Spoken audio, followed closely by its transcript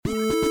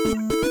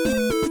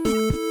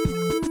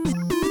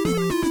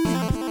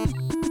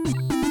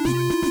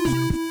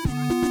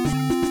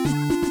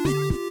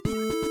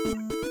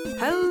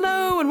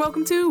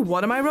welcome to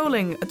What Am I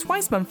Rolling, a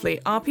twice-monthly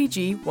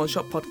RPG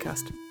one-shot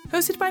podcast,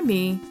 hosted by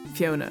me,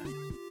 Fiona.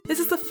 This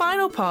is the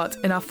final part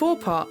in our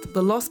 4-part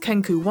The Lost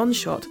Kenku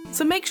one-shot,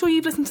 so make sure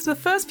you've listened to the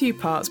first few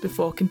parts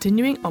before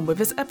continuing on with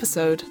this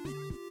episode.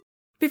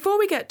 Before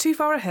we get too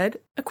far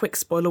ahead, a quick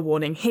spoiler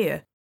warning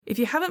here. If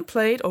you haven't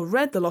played or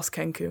read The Lost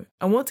Kenku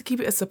and want to keep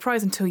it a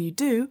surprise until you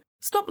do,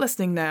 stop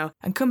listening now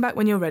and come back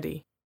when you're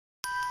ready.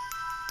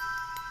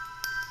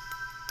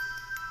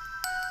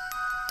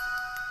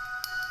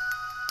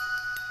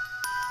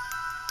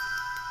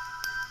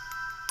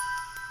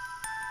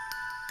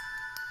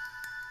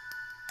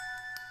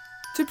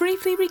 To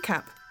briefly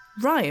recap,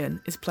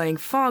 Ryan is playing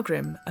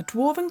Fargrim, a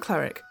dwarven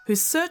cleric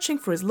who's searching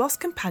for his lost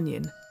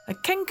companion, a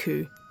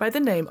Kenku by the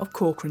name of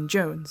Corcoran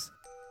Jones.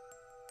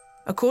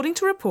 According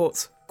to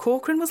reports,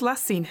 Corcoran was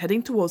last seen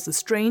heading towards the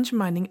strange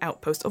mining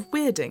outpost of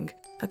Weirding,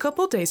 a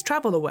couple days'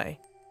 travel away.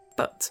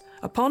 But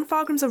upon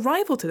Fargrim's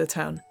arrival to the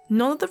town,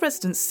 none of the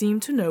residents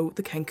seem to know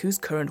the Kenku's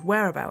current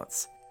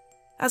whereabouts.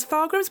 As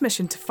Fargrim's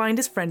mission to find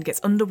his friend gets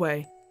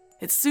underway,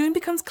 it soon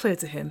becomes clear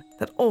to him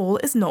that all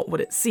is not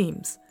what it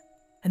seems,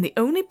 and the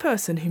only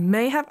person who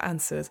may have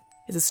answers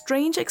is a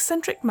strange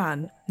eccentric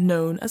man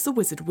known as the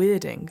Wizard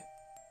Weirding.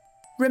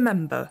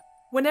 Remember,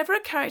 whenever a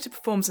character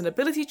performs an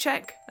ability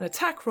check, an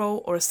attack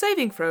roll, or a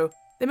saving throw,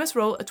 they must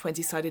roll a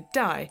 20-sided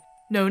die,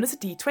 known as a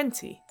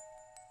d20.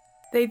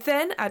 They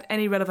then add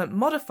any relevant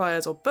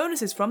modifiers or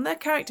bonuses from their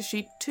character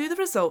sheet to the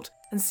result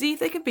and see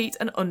if they can beat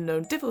an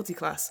unknown difficulty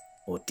class,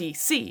 or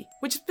DC,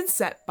 which has been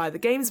set by the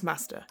Games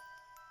Master.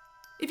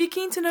 If you're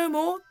keen to know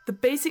more, the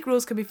basic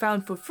rules can be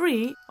found for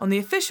free on the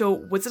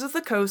official Wizards of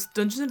the Coast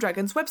Dungeons &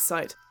 Dragons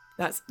website.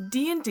 That's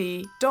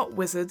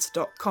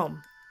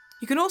dnd.wizards.com.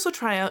 You can also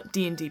try out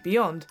D&D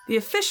Beyond, the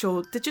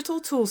official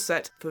digital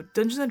toolset for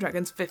Dungeons &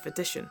 Dragons 5th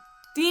edition.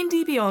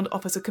 D&D Beyond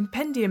offers a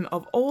compendium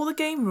of all the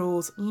game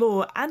rules,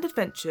 lore and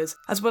adventures,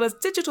 as well as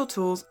digital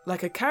tools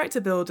like a character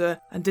builder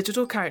and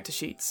digital character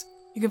sheets.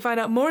 You can find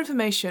out more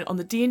information on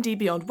the D&D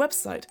Beyond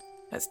website.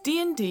 That's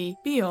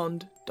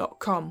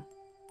dndbeyond.com.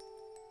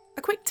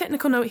 A quick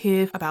technical note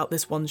here about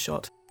this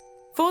one-shot.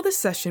 For this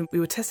session, we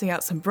were testing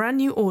out some brand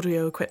new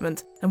audio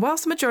equipment, and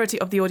whilst the majority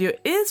of the audio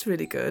is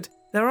really good,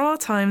 there are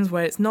times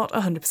where it's not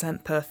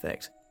 100%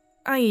 perfect.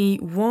 I.e.,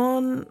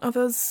 one of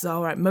us,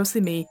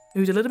 mostly me,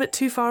 moved a little bit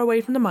too far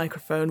away from the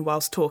microphone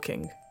whilst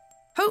talking.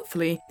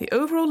 Hopefully, the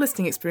overall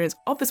listening experience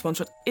of this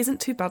one-shot isn't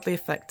too badly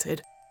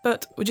affected,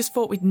 but we just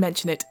thought we'd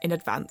mention it in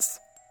advance.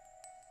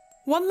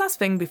 One last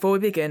thing before we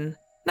begin.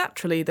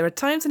 Naturally, there are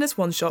times in this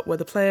one-shot where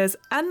the players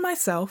and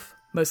myself,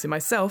 mostly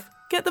myself,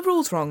 get the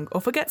rules wrong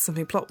or forget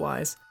something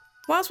plot-wise.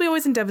 Whilst we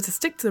always endeavour to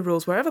stick to the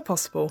rules wherever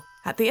possible,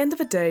 at the end of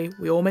the day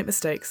we all make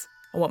mistakes,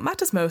 and what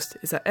matters most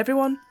is that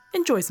everyone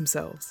enjoys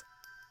themselves.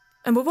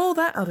 And with all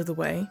that out of the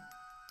way,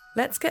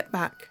 let's get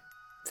back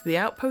to the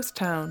outpost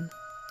town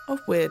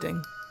of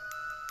Weirding.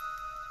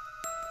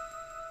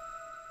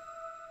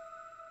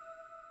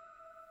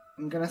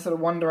 I'm going to sort of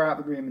wander out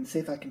the room and see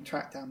if I can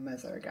track down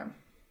Meza again.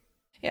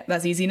 Yeah,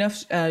 that's easy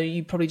enough.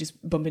 You probably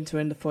just bump into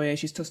her in the foyer.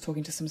 She's just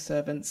talking to some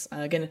servants.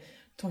 Again,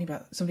 talking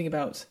about something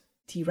about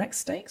T-Rex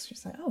steaks.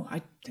 She's like, oh,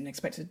 I didn't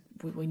expect it.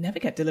 We never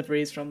get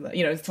deliveries from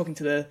the... talking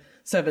to the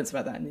servants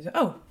about that. And he's like,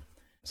 oh,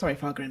 sorry,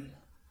 Fargrim.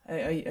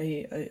 Are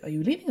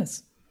you leaving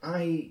us?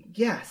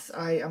 Yes,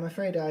 I'm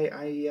afraid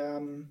I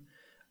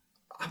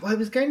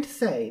was going to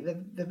say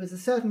that there was a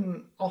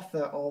certain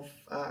offer of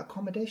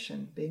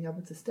accommodation, being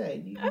able to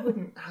stay. You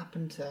wouldn't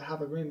happen to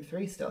have a room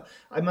 3 still.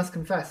 I must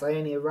confess, I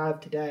only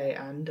arrived today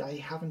and I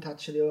haven't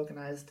actually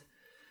organised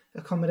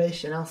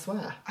accommodation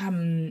elsewhere.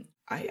 I'm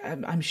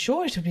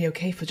sure it would be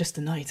okay for just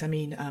the night. I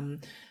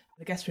mean,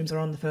 the guest rooms are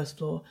on the first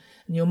floor,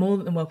 and you're more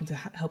than welcome to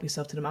help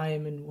yourself to them. I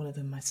am in one of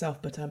them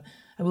myself, but I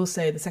will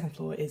say the second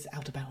floor is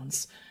out of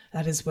bounds.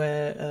 That is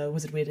where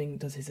Wizard Weirding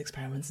does his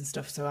experiments and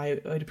stuff, so I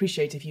would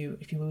appreciate if you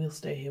will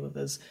stay here with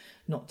us,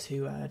 not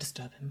to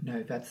disturb him.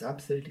 No, that's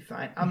absolutely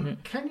fine.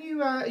 Can you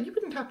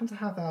wouldn't happen to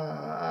have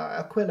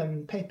a quill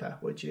and paper,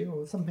 would you,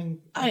 or something?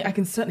 I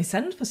can certainly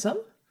send for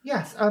some.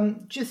 Yes,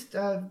 just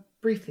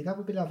briefly, that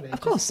would be lovely. Of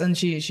course, and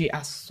she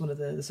asks one of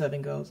the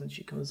serving girls, and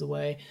she comes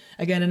away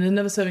again, and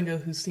another serving girl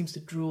who seems to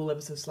drool ever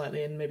so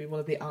slightly, and maybe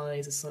one of the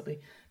eyes is slightly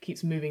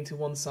keeps moving to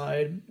one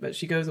side, but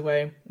she goes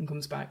away and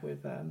comes back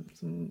with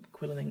some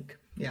quill and ink.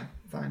 Yeah,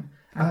 fine.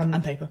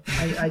 And paper.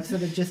 I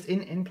sort of just,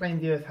 in plain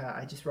view of her,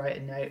 I just write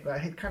a note, but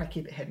I kind of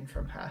keep it hidden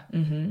from her.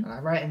 Mm-hmm. And I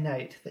write a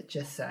note that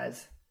just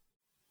says,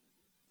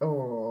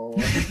 I'm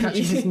just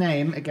catching his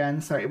name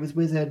again. Sorry, it was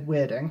Wizard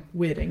Weirding.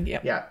 Weirding,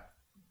 yep. Yeah.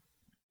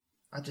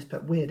 I just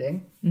put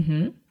Weirding.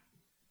 Mm-hmm.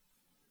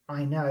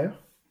 I know.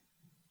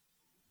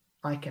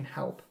 I can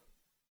help.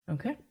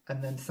 Okay.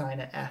 And then sign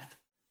it F.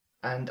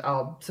 And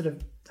I'll sort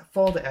of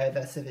fold it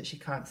over so that she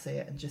can't see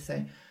it and just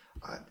say,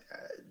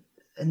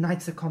 a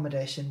night's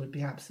accommodation would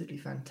be absolutely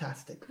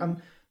fantastic.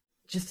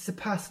 Just as a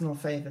personal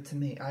favour to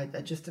me, I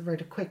just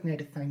wrote a quick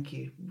note of thank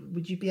you.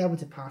 Would you be able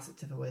to pass it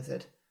to the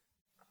wizard?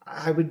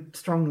 I would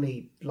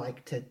strongly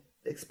like to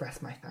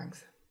express my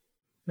thanks.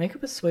 Make a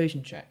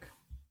persuasion check.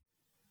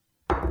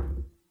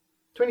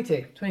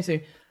 22.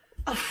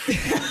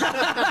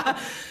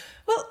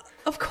 Well,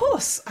 of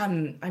course.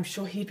 I'm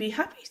sure he'd be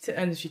happy to.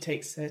 And she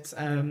takes it.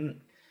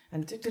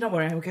 And do not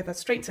worry, I will get that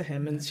straight to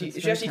him. And she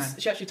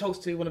actually talks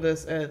to one of the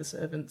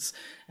servants,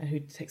 who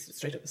takes it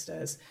straight up the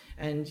stairs.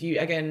 And you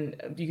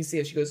can see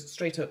as she goes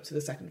straight up to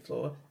the second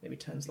floor, maybe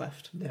turns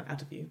left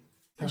out of view.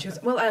 And she goes,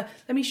 well,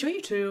 let me show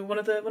you to one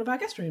of our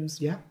guest rooms.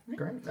 Yeah,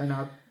 great. And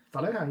I'll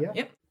follow her. Yeah.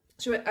 Yep.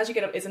 So as you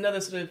get up, it's another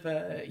sort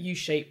of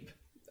U-shape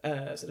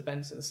sort of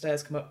bend. So the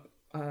stairs come up,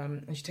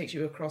 and she takes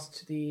you across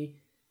to the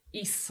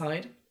east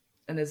side,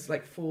 and there's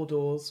like 4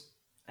 doors.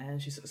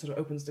 And she sort of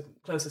opens the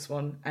closest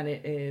one, and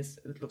it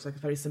looks like a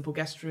very simple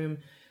guest room,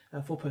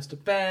 a 4-poster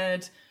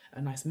bed,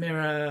 a nice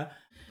mirror.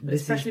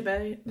 This is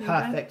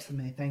perfect for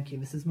me, thank you.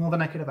 This is more than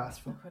I could have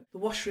asked for. The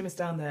washroom is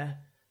down there.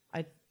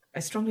 I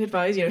strongly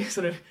advise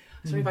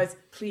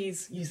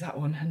please use that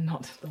one and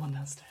not the one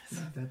downstairs.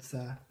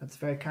 No, that's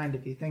very kind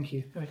of you. Thank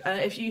you. Right.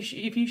 If you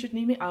should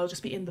need me, I'll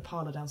just be in the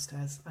parlour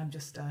downstairs. I'm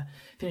just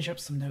finishing up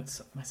some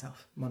notes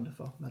myself.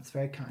 Wonderful. That's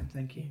very kind.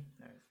 Thank you.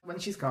 When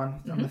she's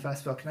gone on the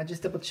first floor, can I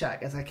just double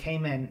check as I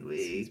came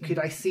in? Could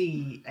I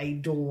see a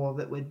door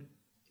that would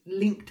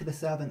link to the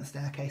servant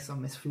staircase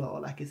on this floor?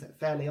 Like, is it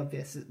fairly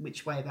obvious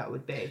which way that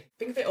would be?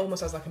 Think of it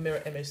almost as like a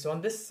mirror image. So on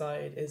this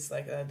side is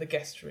like the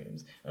guest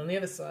rooms, and on the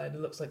other side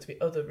it looks like to be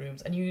other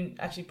rooms. And you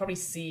actually probably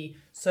see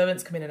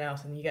servants come in and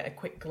out, and you get a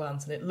quick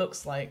glance, and it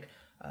looks like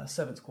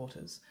servants'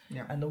 quarters.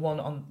 Yeah. And the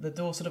one on the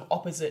door, sort of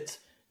opposite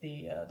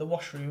the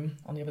washroom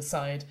on the other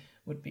side,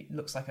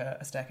 looks like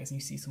a staircase, and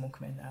you see someone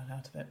come in and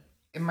out of it.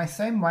 In my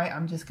same way,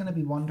 I'm just going to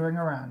be wandering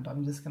around.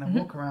 I'm just going to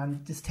walk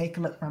around, just take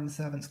a look around the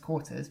servants'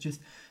 quarters, just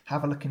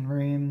have a look in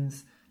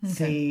rooms,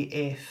 see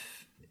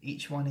if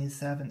each one is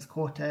servants'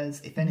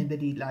 quarters. If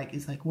anybody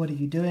is like, what are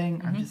you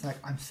doing? I'm just like,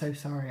 I'm so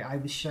sorry. I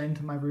was shown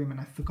to my room and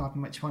I've forgotten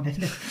which one it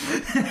is.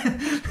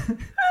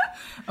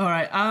 All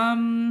right.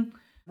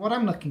 What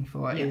I'm looking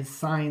for is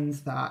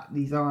signs that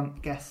these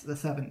aren't the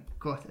servant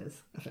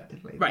quarters,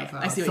 effectively. Right,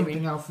 I see what you mean.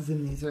 Something else is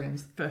in these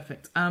rooms.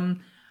 Perfect.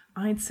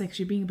 I'd say, because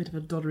you're being a bit of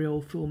a doddery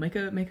old fool, make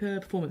a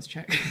performance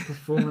check.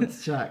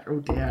 Performance check. Oh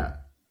dear.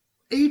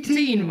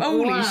 18.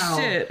 Holy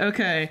shit.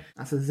 Okay.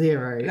 That's a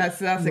 0.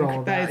 That's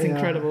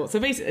incredible. So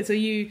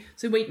basically,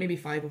 so wait maybe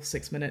 5 or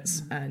 6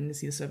 minutes and you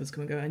see the servants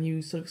come and go, and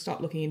you sort of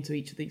start looking into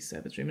each of these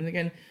servants' rooms. And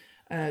again,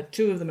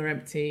 2 of them are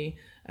empty.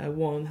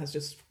 One has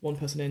just one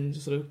person in,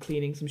 just sort of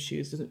cleaning some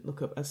shoes. Doesn't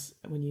look up as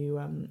when you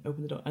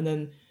open the door. And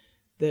then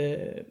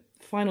the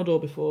final door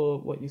before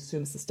what you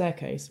assume is the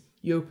staircase,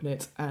 you open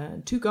it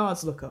and 2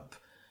 guards look up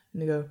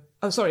and they go,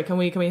 oh, sorry, can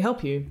we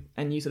help you?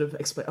 And you sort of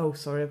explain, oh,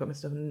 sorry, I've got my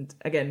stuff. And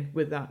again,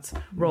 with that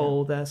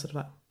roll, they're sort of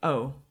like,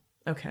 oh,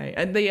 okay.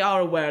 And they are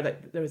aware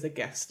that there is a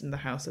guest in the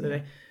house, so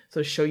they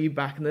sort of show you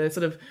back, and they're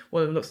sort of,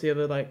 one of them looks at the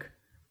other like,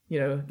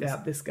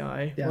 this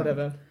guy,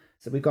 whatever.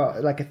 So we've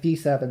got like a few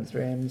servants'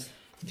 rooms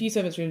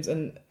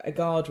and a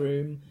guard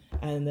room,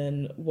 and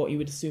then what you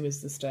would assume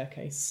is the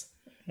staircase.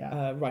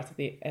 Right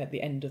at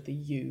the end of the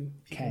U.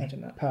 If you can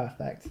imagine that.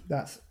 Perfect.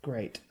 That's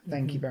great.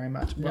 Thank you very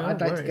much. Well, No I'd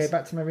like worries. to go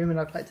back to my room, and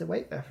I'd like to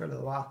wait there for a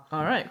little while.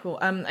 All right, cool.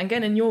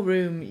 Again, in your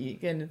room,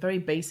 very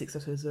basic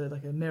stuff. There's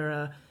like a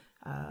mirror,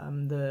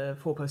 the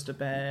 4-poster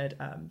bed.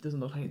 Doesn't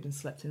look like it's been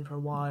slept in for a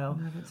while.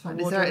 No, that's fine.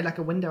 Is there like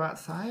a window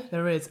outside?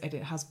 There is. It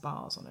has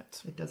bars on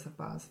it. It does have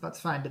bars. That's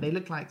fine. Do they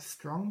look like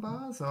strong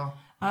bars or?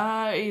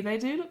 They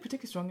do look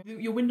particularly strong.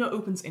 Your window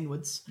opens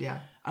inwards. Yeah.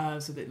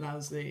 So that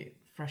allows the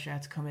fresh air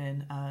to come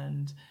in,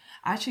 and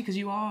actually, because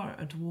you are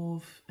a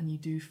dwarf and you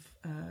do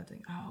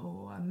think,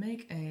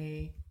 make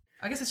a.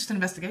 I guess it's just an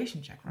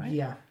investigation check, right?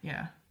 Yeah.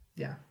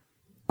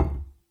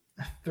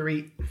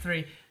 3.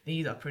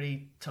 These are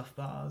pretty tough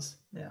bars.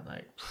 Yeah.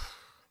 Like,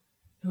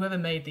 whoever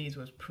made these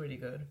was pretty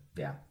good.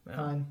 Yeah.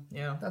 Fine.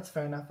 Yeah. That's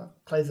fair enough. I'll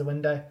close the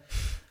window,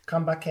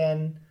 come back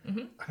in. I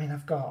mean,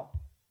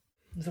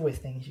 there's always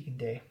things you can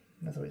do.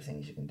 But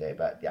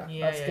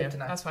that's good to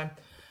know. That's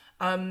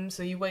fine.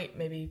 So you wait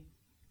maybe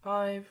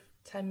 5-10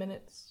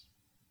 minutes.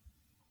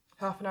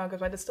 Half an hour goes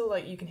by. There's still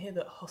you can hear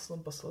the hustle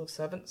and bustle of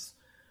servants,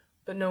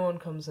 but no one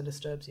comes and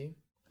disturbs you,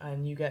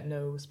 and you get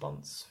no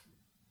response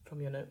from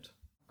your note.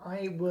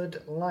 I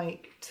would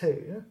like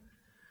to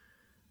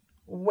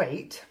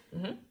wait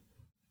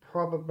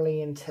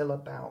probably until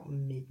about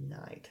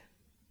midnight.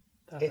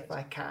 Perfect. If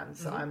I can.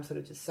 So I'm sort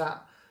of just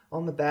sat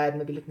on the bed,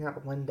 maybe looking out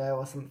the window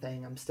or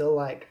something. I'm still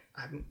I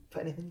haven't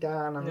put anything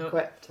down, I'm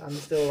equipped, I'm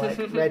still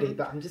ready,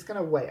 but I'm just going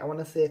to wait. I want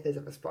to see if there's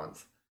a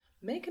response.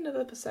 Make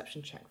another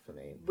perception check for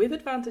me, with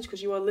advantage,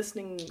 because you are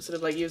listening,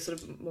 you're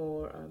sort of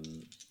more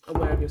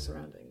aware of your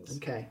surroundings.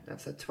 Okay,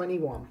 that's a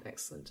 21.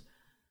 Excellent.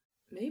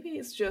 Maybe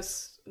it's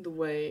just the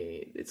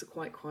way it's a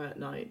quite quiet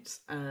night,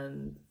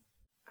 and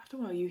after a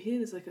while you hear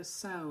there's a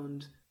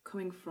sound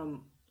coming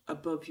from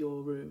above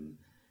your room,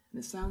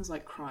 and it sounds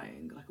like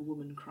crying, like a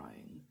woman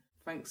crying,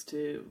 thanks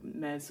to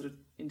Mez sort of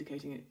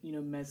indicating it.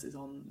 Mez is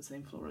on the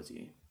same floor as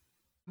you.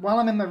 While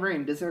I'm in my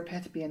room, does there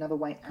appear to be another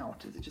way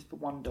out? Is it just the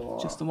one door?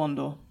 Just the one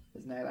door.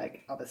 There's no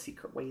other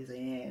secret ways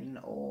in,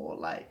 or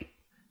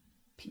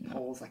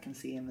peepholes I can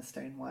see in the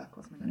stonework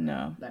or something like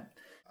No. that?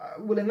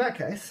 No. Well, in that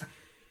case,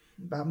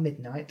 about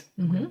midnight.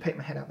 I'm going to poke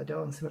my head out the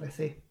door and see what I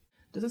see.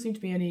 Doesn't seem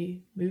to be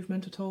any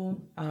movement at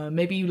all.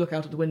 Maybe you look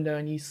out of the window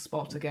and you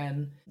spot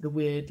again the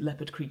weird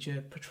leopard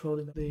creature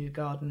patrolling the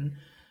garden.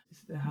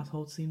 The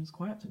household seems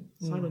quiet,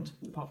 silent,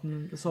 apart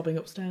from the sobbing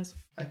upstairs.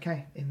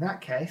 Okay, in that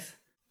case,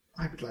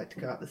 I would like to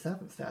go up the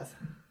servant stairs.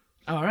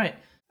 All right.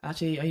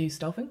 Actually, are you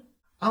stealthing?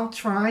 I'll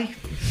try.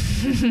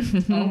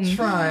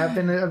 I've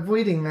been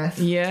avoiding this.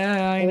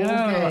 Yeah,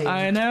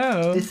 I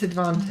know.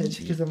 Disadvantage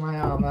because of my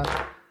armour.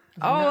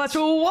 That's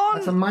all one.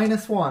 That's a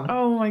 -1.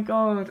 Oh my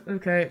god.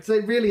 Okay. So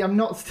really, I'm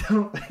not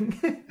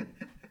stealthing.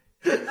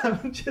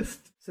 I'm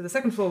just... So the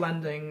second floor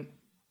landing,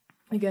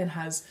 again,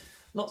 has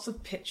lots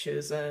of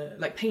pictures,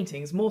 like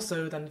paintings, more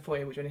so than the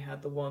foyer, which only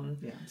had the one.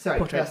 Yeah. Sorry,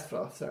 portrait. first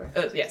floor, sorry.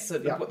 Yes, so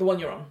the one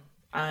you're on.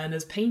 And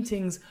there's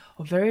paintings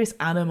of various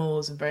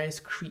animals and various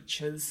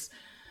creatures,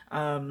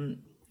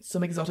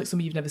 some exotic,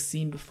 some you've never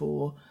seen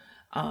before.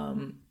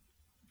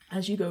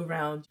 As you go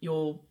around,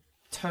 your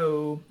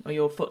toe or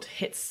your foot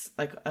hits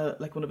like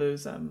one of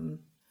those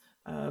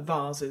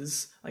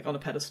vases, like on a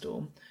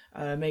pedestal.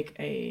 Make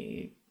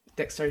a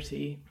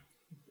dexterity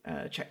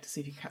check to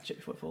see if you can catch it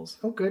before it falls.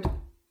 Oh, good.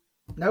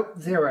 Nope,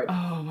 0.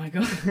 Oh my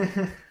god.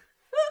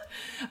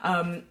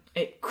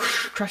 It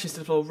crashes to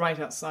the floor right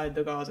outside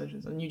the guard's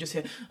entrance, and you just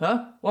hear,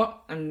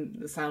 what? And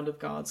the sound of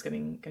guards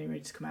getting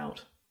ready to come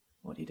out.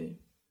 What do you do?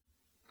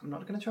 I'm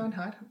not going to try and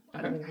hide.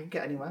 I don't think I can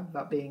get anywhere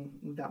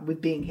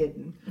with being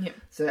hidden. Yep.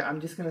 So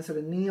I'm just going to sort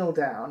of kneel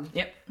down.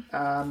 Yep.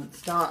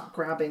 Start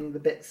grabbing the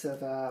bits of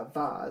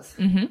vase.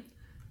 Mm-hmm.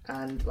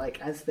 And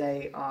like as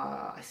they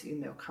are, I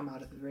assume they'll come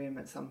out of the room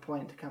at some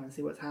point to come and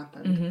see what's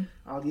happened. Mm-hmm.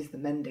 I'll use the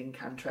mending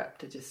cantrip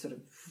to just sort of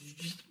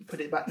put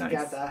it back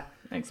together.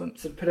 Excellent.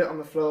 So put it on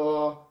the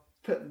floor,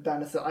 put the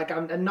banister, like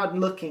I'm not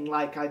looking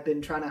like I've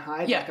been trying to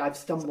hide, like I've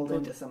stumbled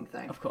into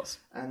something. Of course.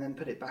 And then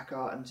put it back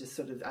out and just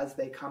sort of, as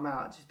they come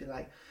out, just be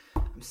like,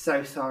 I'm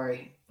so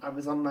sorry. I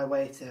was on my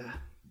way to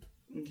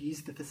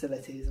use the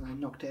facilities and I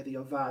knocked over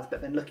your vase,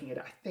 but then looking at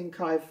it, I think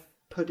I've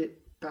put it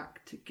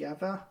back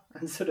together,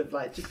 and sort of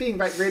like just being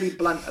like really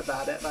blunt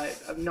about it, like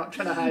I'm not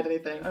trying to hide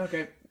anything.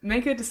 Okay,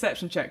 make a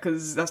deception check,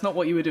 because that's not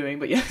what you were doing,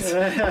 but yes.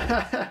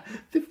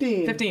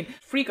 15.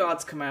 3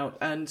 guards come out,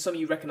 and some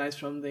you recognise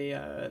from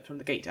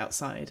the gate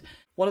outside.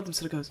 One of them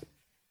sort of goes,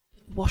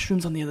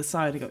 washroom's on the other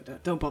side. I go,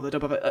 don't bother.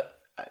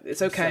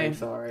 It's okay. I'm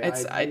so sorry.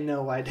 I have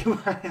no idea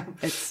where I am.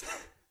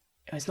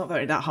 It's not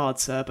that hard,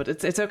 sir, but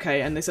it's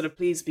okay. And they sort of,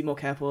 please be more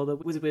careful. The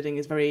Wizard Wedding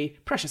is very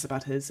precious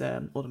about his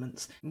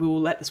ornaments. We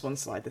will let this one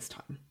slide this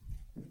time.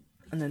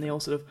 And then they all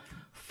sort of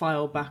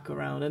file back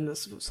around, and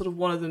sort of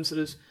one of them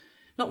sort of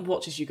not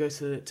watches you go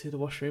to the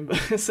washroom, but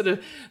sort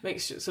of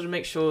makes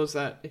sure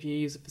that if you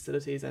use the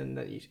facilities, and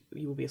that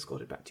you will be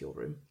escorted back to your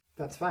room.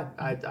 That's fine.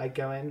 I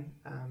go in,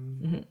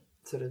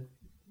 sort of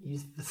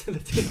use the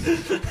facility.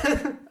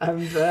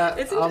 And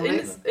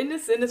in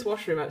this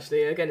washroom,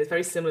 actually, again, it's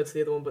very similar to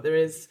the other one, but there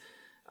is,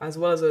 as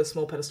well as a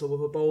small pedestal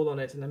with a bowl on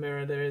it and a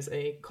mirror, there is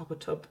a copper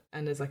tub,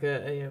 and there's like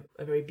a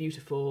very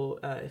beautiful,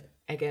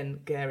 again,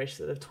 garish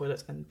sort of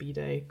toilet and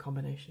bidet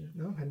combination.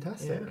 Oh,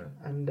 fantastic! Yeah.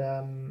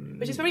 And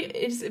which is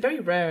very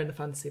rare in the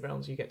fantasy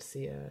realms. You get to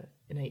see a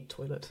innate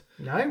toilet.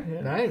 No,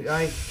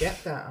 I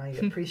get that. I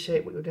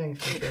appreciate what you're doing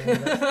for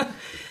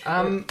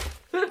me.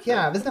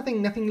 Yeah, there's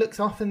nothing looks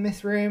off in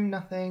this room.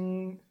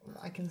 Nothing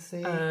I can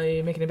see.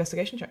 You make an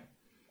investigation check.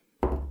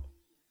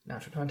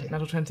 Natural 20.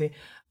 Natural 20.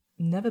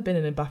 Never been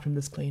in a bathroom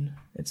this clean.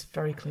 It's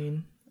very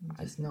clean.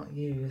 It's not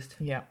used.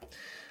 Yeah.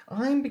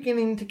 I'm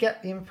beginning to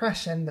get the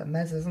impression that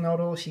Mez is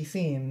not all she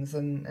seems,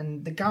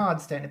 and the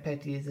guards don't appear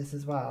to use this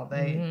as well.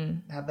 They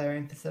have their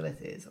own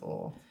facilities,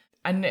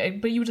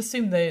 but you would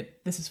assume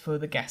that this is for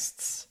the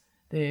guests.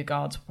 The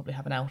guards will probably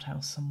have an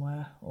outhouse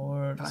somewhere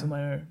or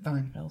somewhere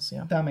else.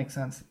 Yeah, that makes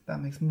sense.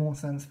 That makes more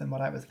sense than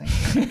what I was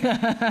thinking.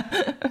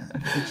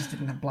 They just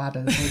didn't have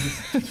bladders.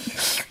 They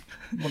just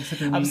once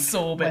every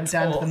week went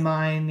down to the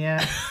mine.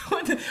 Yeah,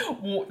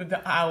 walked an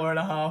hour and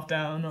a half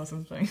down or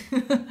something.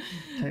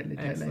 Totally.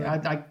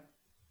 I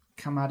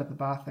come out of the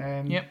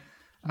bathroom. Yep.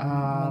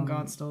 One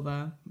guard's still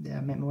there.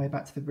 Yeah, make my way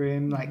back to the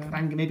room. Like,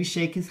 I'm gonna maybe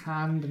shake his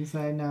hand and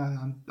say, "No,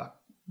 I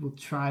will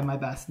try my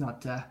best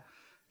not to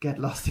get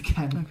lost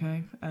again."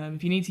 Okay.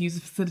 If you need to use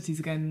the facilities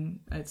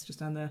again, it's just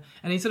down there.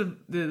 And he sort of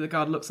the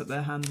guard looks at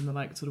their hand and the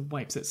like sort of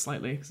wipes it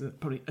slightly because it's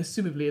probably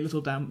assumably a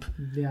little damp.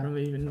 Yeah. From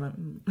even like,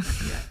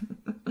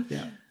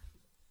 Yeah.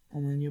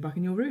 And then you're back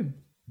in your room.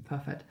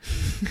 Perfect.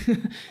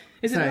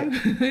 Is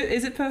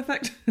it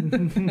perfect?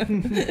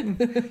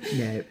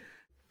 No.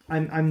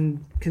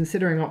 I'm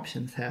considering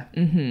options here.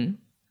 Mm-hmm.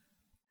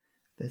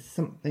 There's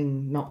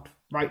something not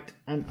right,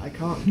 and I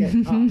can't get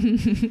up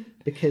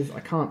because I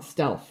can't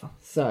stealth.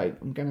 So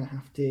I'm gonna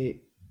have to.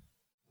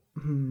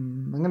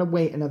 I'm gonna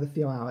wait another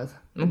few hours.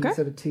 Okay.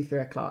 Sort of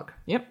 2-3 o'clock.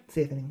 Yep.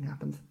 See if anything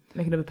happens.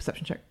 Make another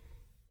perception check.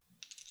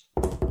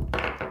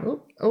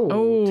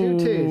 Oh, 2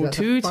 twos. That's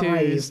 2 a 5.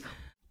 twos.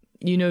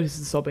 You notice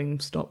the sobbing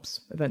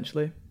stops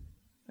eventually,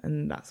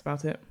 and that's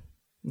about it.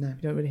 No, you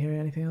don't really hear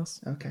anything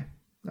else. Okay,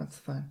 that's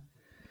fine.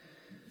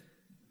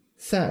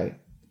 So,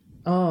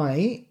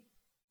 I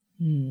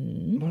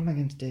What am I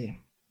going to do?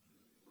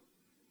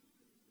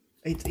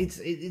 It's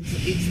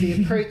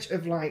the approach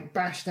of like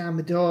bash down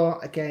the door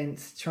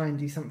against try and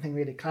do something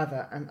really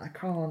clever, and I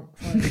can't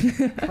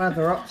find a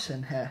clever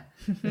option here.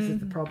 This is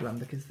the problem,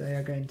 because they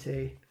are going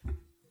to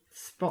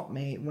spot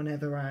me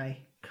whenever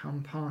I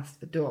come past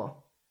the door.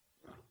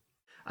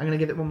 I'm going to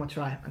give it one more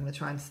try. I'm going to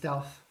try and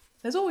stealth.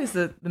 There's always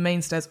the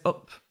main stairs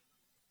up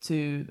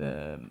to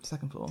the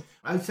second floor.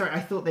 Oh, sorry. I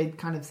thought they'd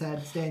kind of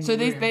said stay in So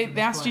the room.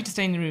 they asked you to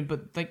stay in the room,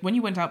 but like when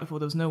you went out before,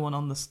 there was no one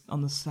on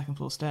the second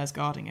floor stairs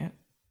guarding it.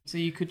 So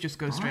you could just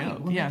go straight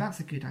up. Well, yeah, that's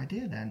a good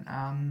idea then.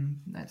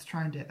 Let's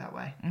try and do it that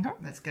way. Okay.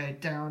 Let's go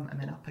down and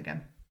then up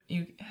again.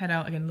 You head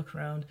out again, look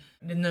around.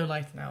 There's no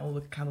light now. All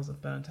the candles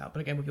have burnt out.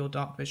 But again, with your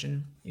dark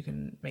vision, you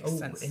can make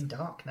sense. In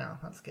dark now.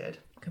 That's good.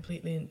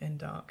 Completely in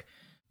dark.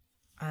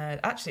 And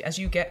actually, as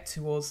you get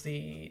towards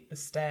the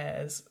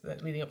stairs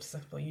that leading up to the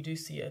second floor, you do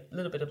see a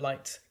little bit of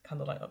light,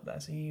 candlelight up there.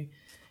 So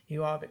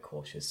you are a bit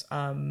cautious.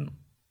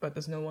 But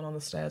there's no one on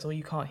the stairs, or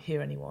you can't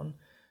hear anyone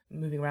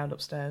moving around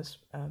upstairs.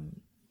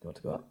 You want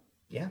to go up?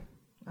 Yeah.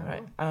 All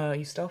right. Are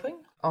you stealthing?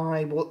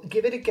 I will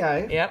give it a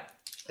go. Yep.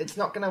 It's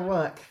not going to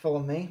work for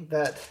me,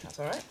 but... That's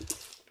all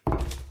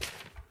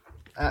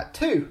right.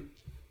 2.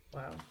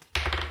 Wow.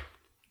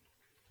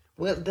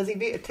 Well, does he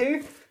beat a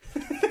 2?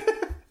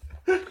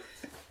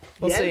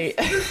 We'll see.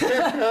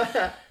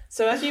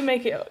 So as you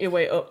make your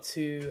way up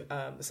to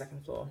the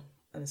second floor,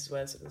 and this is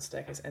where the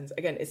staircase ends.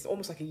 Again, it's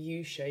almost like a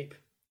U shape.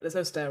 There's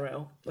no stair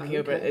rail. Looking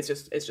over it,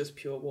 it's just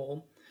pure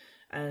wall.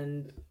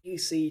 And you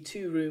see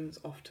 2 rooms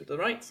off to the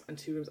right and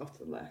 2 rooms off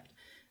to the left.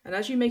 And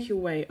as you make your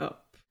way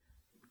up,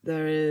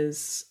 there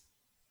is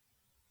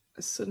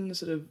a sudden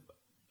sort of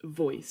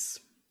voice.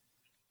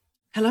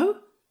 Hello?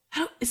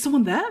 Hello? Is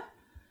someone there?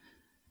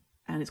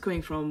 And it's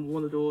coming from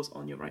one of the doors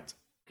on your right.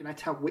 Can I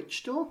tell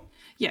which door?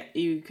 Yeah,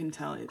 you can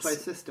tell it's...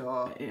 Closest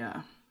door.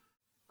 Yeah.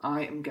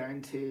 I am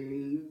going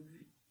to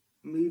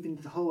move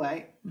into the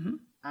hallway,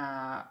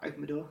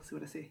 open the door, see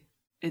what I see.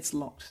 It's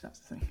locked, that's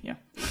the thing, yeah.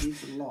 It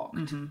is locked.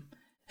 Mm-hmm.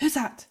 Who's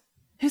that?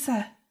 Who's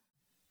there?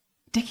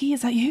 Dickie,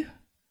 is that you?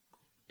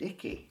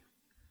 Dickie.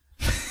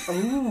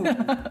 Oh.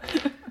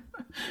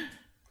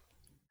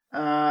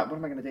 What am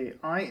I going to do?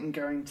 I'm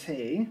going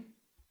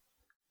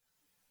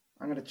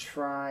to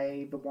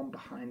try the one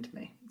behind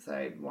me.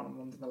 So one's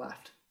on the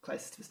left,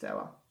 closest to the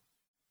stairwell.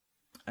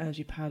 As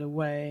you pad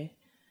away,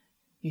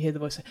 you hear the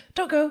voice say,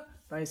 "Don't go!"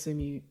 But I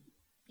assume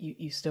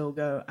you still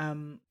go.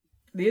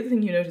 The other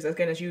thing you notice,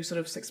 again, as you sort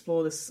of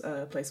explore this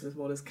place with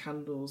more, there's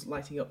candles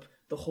lighting up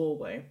the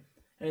hallway. And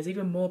there's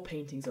even more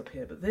paintings up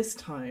here, but this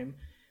time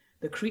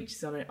the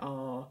creatures on it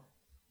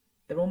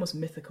they're almost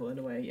mythical in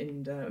a way.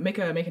 And make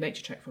a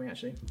nature check for me,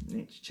 actually.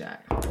 Nature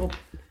check. Oh,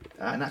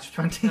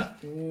 natural 20.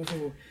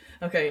 Ooh.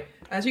 Okay,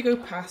 as you go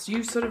past,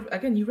 you sort of,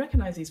 again, you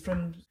recognise these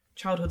from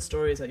childhood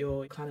stories that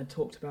your clan had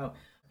talked about.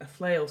 A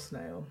flail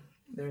snail,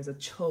 there is a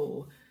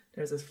chull,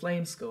 there is a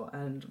flame skull,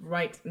 and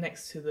right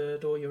next to the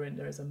door you're in,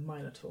 there is a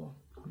minotaur.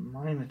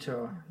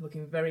 Minotaur.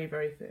 Looking very,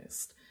 very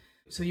fierce.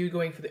 So you're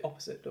going for the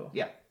opposite door?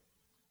 Yeah.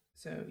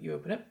 So you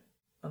open it,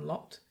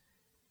 unlocked,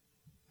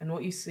 and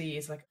what you see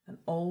is like an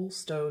old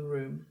stone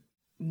room,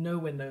 no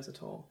windows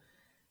at all,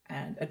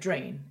 and a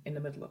drain in the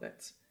middle of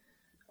it.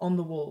 On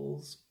the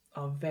walls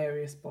are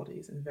various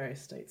bodies in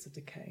various states of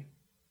decay.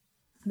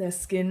 Their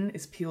skin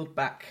is peeled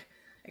back,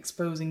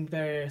 exposing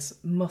various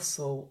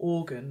muscle,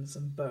 organs,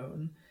 and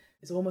bone.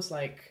 It's almost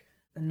like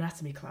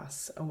anatomy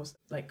class, almost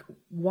like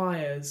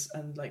wires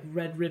and like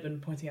red ribbon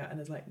pointing out, and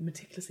there's like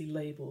meticulously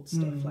labelled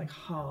stuff like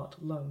heart,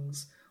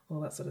 lungs, all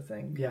that sort of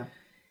thing. Yeah.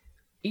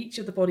 Each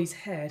of the body's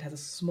head has a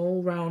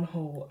small round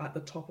hole at the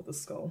top of the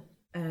skull.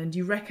 And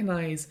you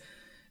recognise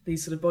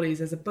these sort of bodies.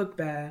 There's a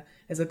bugbear,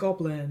 there's a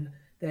goblin,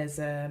 there's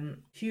a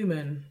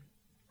human,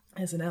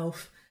 there's an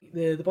elf.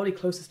 The body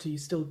closest to you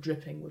is still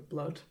dripping with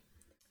blood.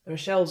 There are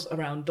shelves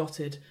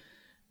dotted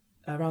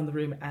around the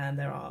room, and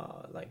there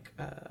are like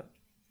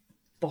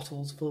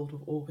bottles filled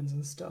with organs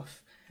and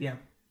stuff. Yeah.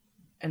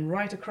 And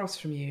right across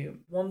from you,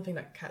 one thing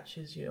that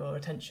catches your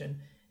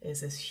attention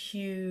is this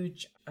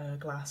huge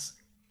glass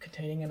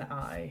containing an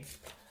eye.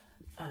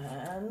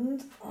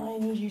 And I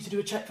need you to do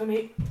a check for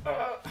me.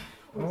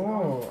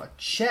 A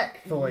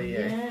check for you.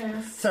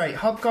 Yes. Sorry,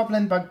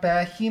 hobgoblin,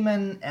 bugbear,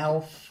 human,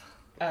 elf.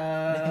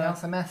 Anything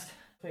else I missed?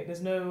 Wait,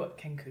 there's no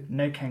Kenku.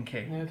 No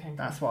Kenku. No Kenku.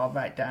 That's what I'll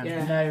write down.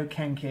 Yeah. No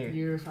Kenku.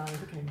 You're fine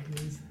for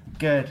Kenkus.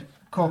 Good.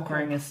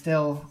 Corcoran is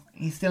still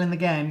in the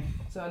game.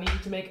 So I need you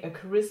to make a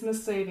charisma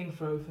saving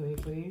throw for me,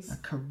 please. A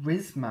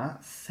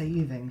charisma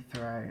saving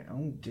throw.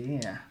 Oh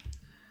dear.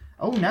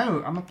 Oh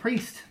no, I'm a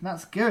priest.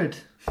 That's good.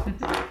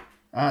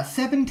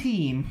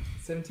 17.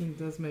 17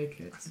 does make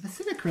it. This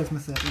is a charisma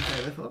saving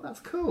throw. I thought that's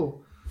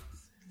cool.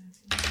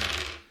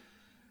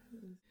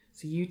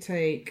 So you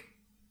take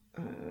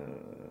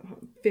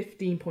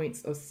 15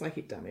 points of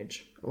psychic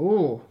damage.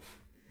 Oh,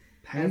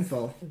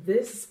 painful.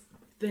 This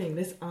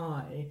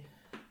eye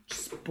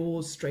just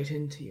bores straight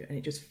into you, and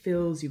it just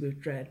fills you with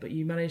dread, but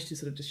you manage to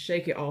sort of just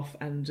shake it off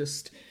and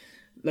just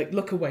like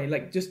look away,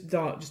 like just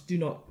do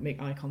not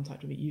make eye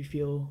contact with it. You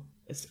feel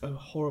it's a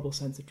horrible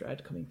sense of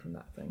dread coming from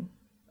that thing.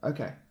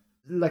 Okay.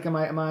 Like, am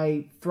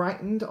I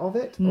frightened of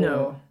it? No.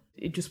 Or...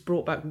 It just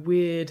brought back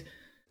weird...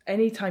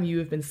 Anytime you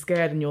have been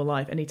scared in your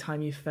life,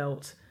 anytime you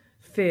felt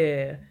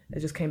fear, it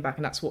just came back,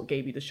 and that's what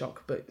gave you the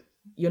shock. But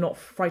you're not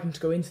frightened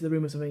to go into the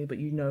room or something, but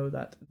you know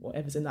that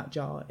whatever's in that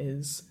jar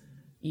is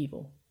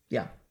evil.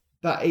 Yeah.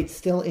 But it's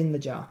still in the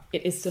jar.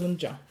 It is still in the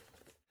jar.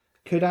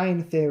 Could I,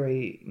 in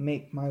theory,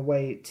 make my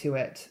way to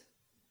it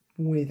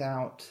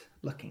without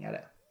looking at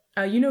it?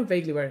 You know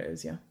vaguely where it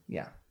is, yeah?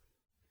 Yeah.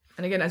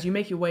 And again, as you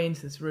make your way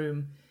into this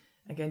room,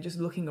 again, just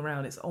looking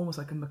around, it's almost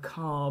like a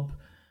macabre,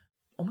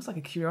 almost like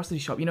a curiosity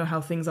shop. You know how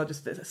things are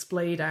just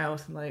splayed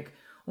out and like,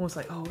 almost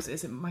like, oh,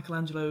 is it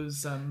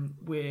Michelangelo's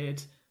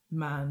weird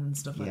man,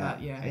 stuff like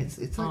that? Yeah.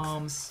 It's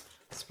arms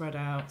spread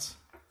out,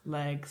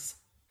 legs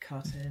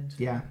cut in.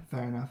 Yeah,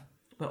 fair enough.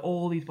 But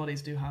all these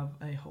bodies do have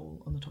a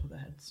hole on the top of their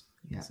heads.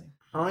 You can see.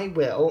 I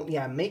will,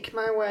 make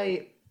my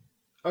way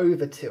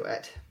over to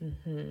it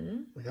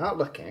without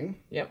looking.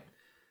 Yep.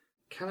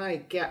 Can I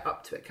get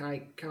up to it?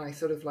 Can I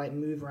sort of like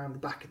move around the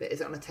back of it? Is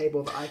it on a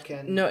table that I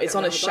can... No, it's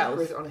on a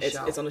shelf. shelf.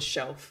 It's on a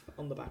shelf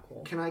on the back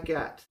wall. Can I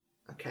get...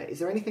 Okay, is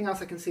there anything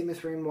else I can see in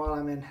this room while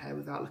I'm in here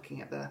without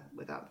looking at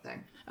without the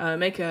thing?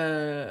 Make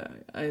a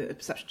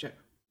perception check.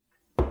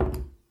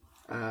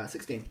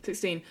 16.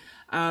 16.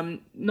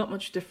 Not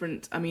much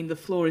different. I mean, the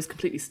floor is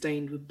completely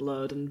stained with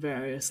blood and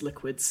various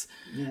liquids.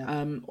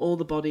 Yeah. All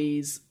the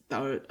bodies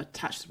that are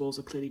attached to the walls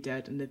are clearly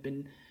dead, and they've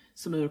been...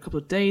 Some are a couple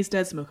of days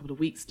dead, some are a couple of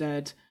weeks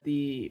dead.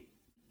 The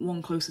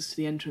one closest to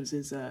the entrance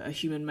is a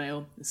human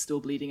male. It's still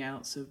bleeding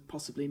out, so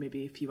possibly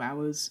maybe a few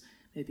hours,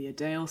 maybe a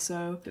day or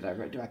so. Can I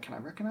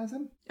recognise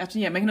him?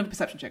 Actually, yeah, make another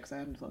perception check, because I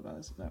hadn't thought about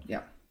this. So.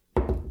 Yeah.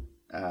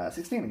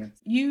 16 again.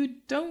 You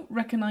don't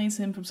recognise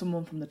him from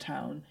someone from the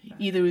town. No.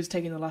 Either he was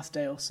taken the last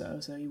day or so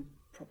you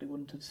probably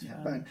wouldn't have...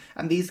 Fine.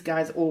 And these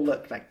guys all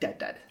look like dead.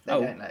 They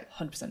don't look...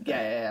 100% dead.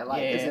 Yeah,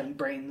 as in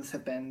brains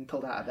have been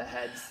pulled out of their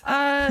heads.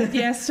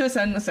 Yes, to a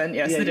certain extent,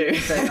 yes, they do.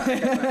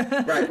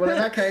 Okay, right, well in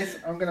that case,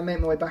 I'm going to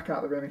make my way back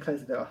out of the room and close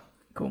the door.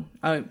 Cool.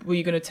 Were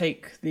you going to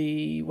take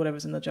the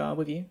whatever's in the jar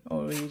with you,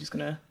 or were you just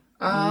going to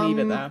leave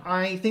it there?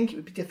 I think it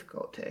would be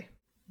difficult to, so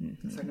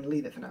I'm going to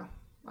leave it for now.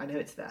 I know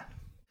it's there.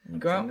 You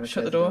go out,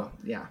 shut the door.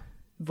 Yeah.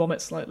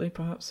 Vomit slightly,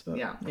 perhaps. But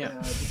yeah.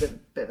 It's a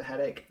bit of a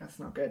headache. That's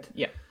not good.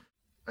 Yeah.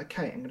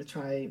 Okay, I'm going to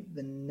try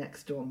the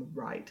next door on the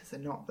right. So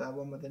not the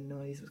one where the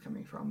noise was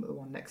coming from, but the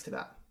one next to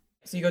that.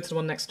 So you go to the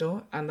one next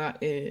door, and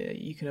that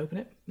you can open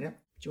it. Yep.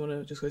 Do you want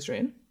to just go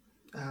straight in?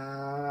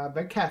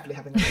 Very carefully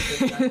having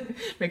that.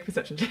 Make a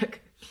perception check.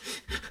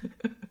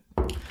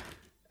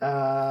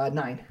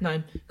 9.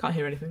 9. Can't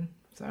hear anything,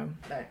 so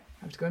no.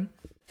 Have to go in.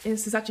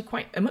 This is actually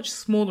quite a much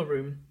smaller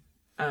room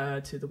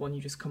to the one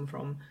you just come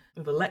from,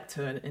 with a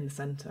lectern in the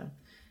centre,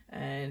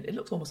 and it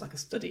looks almost like a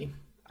study.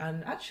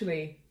 And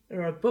actually,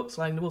 there are books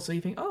lining the wall, so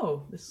you think,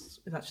 oh, this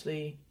is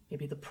actually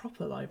maybe the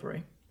proper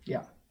library.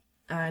 Yeah.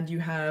 And you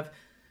have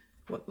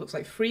what looks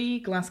like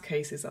 3 glass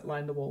cases that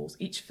line the walls,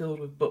 each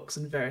filled with books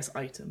and various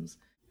items.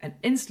 And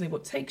instantly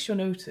what takes your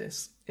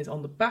notice is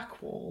on the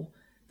back wall,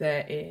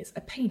 there is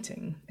a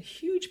painting, a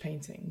huge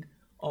painting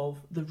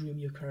of the room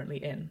you're currently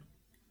in.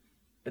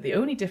 But the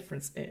only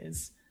difference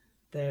is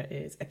there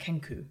is a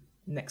kenku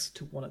next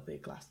to one of the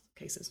glass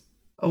cases.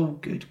 Oh,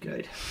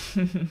 good.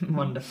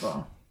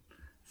 Wonderful.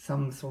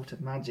 Some sort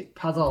of magic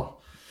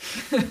puzzle.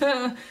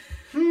 And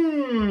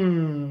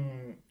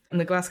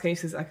the glass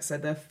cases, like I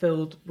said, they're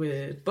filled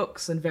with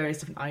books and various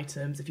different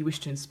items. If you wish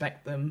to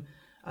inspect them,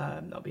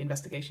 that'll be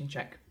investigation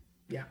check.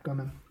 Yeah, go on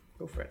then.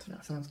 Go for it.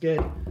 That sounds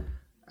good.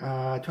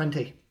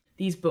 20.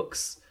 These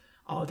books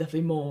are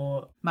definitely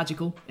more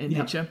magical in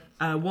nature.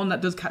 One that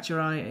does catch your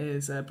eye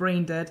is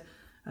Brain Dead,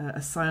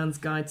 a Scion's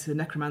Guide to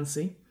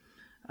Necromancy.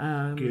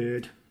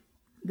 Good.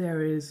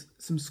 There is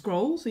some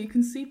scrolls that you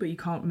can see, but you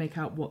can't make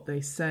out what they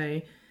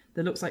say.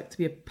 There looks like to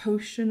be a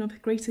potion of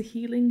greater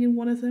healing in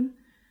one of them.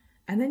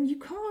 And then you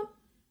can't...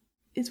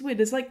 It's weird.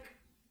 It's like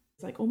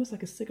almost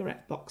like a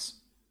cigarette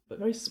box, but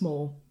very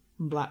small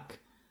and black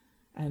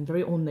and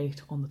very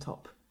ornate on the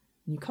top.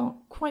 And you can't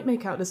quite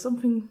make out. There's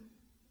something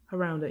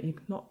around it. You're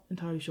not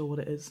entirely sure what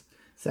it is.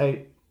 So,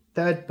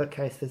 third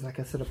bookcase, there's like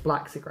a sort of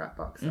black cigarette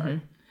box, right?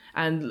 Mm-hmm.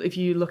 And if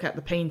you look at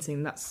the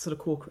painting, that's sort of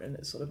Corcoran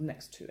that's sort of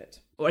next to it.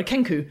 Or a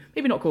kenku.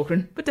 Maybe not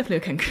Corcoran, but definitely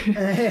a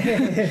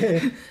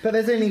kenku. But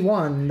there's only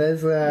one.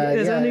 There's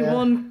only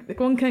one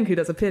kenku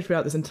that's appeared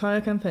throughout this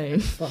entire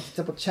campaign. I'll have to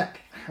double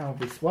check how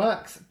this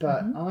works,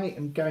 but I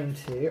am going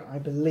to, I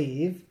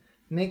believe,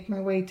 make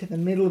my way to the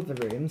middle of the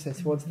room, so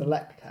towards the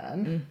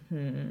lectern.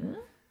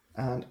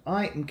 And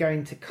I am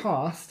going to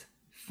cast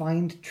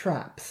Find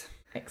Traps.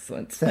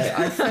 Excellent. So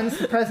I sense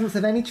the presence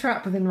of any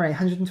trap within range,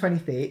 120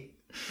 feet.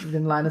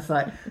 Within line of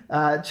sight.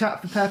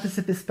 Trap for the purpose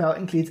of this spell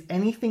includes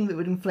anything that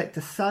would inflict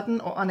a sudden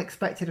or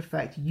unexpected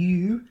effect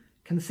you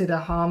consider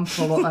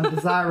harmful or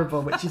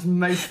undesirable, which is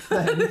most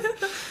things.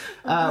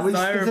 Which is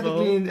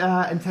specifically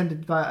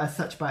intended as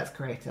such by its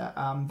creator.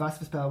 Thus,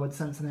 the spell would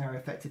sense an area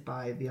affected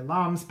by the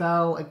alarm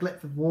spell, a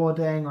glyph of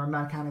warding, or a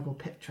mechanical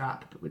pit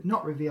trap, but would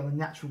not reveal a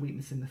natural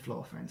weakness in the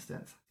floor, for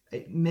instance.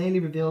 It merely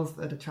reveals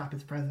that a trap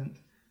is present.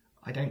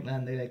 I don't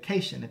learn the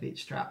location of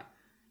each trap,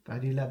 but I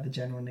do love the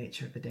general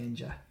nature of the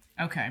danger.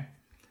 Okay.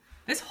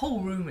 This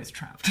whole room is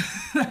trapped.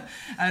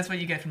 That's what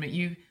you get from it.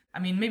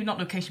 Maybe not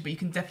location, but you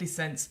can definitely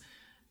sense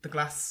the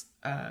glass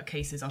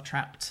cases are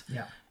trapped.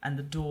 Yeah. And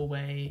the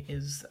doorway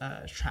is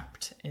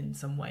trapped in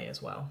some way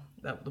as well.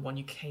 The one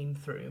you came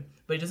through.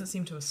 But it doesn't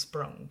seem to have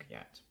sprung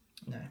yet.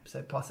 No,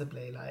 so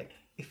possibly, like,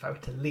 if I were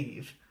to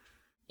leave.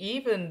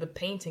 Even the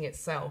painting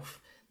itself,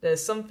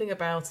 there's something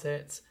about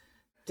it.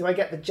 Do I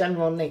get the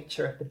general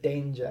nature of the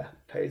danger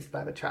posed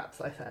by the traps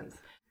I sense?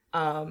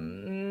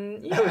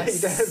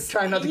 Yes.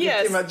 Try not to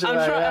give too much away.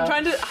 I'm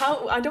trying to.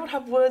 I don't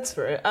have words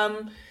for it.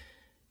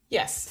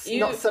 Yes. It's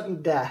not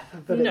sudden death.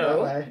 Put it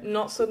that way.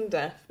 Not sudden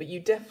death, but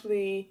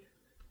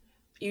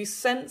you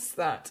sense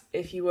that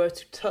if you were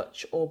to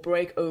touch or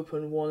break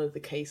open one of the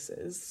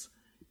cases,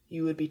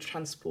 you would be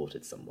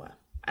transported somewhere.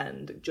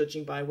 And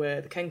judging by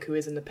where the Kenku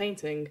is in the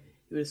painting,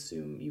 you would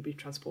assume you'd be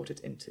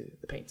transported into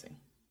the painting.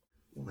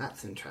 Well,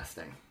 that's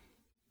interesting.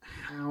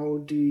 How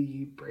do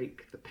you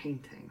break the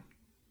painting?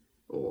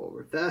 Or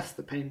reverse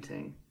the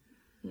painting?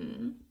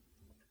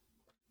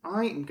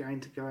 I am going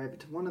to go over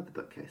to one of the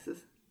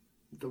bookcases,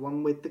 the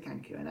one with the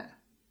Kenku in it.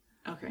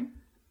 Okay.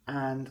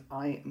 And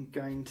I am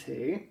going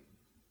to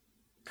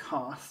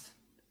cast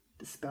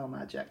Dispel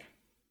Magic.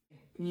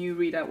 Can you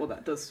read out what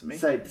that does for me?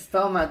 So,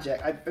 Dispel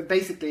Magic,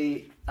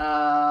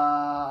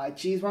 I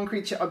choose one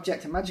creature,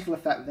 object, and magical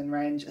effect within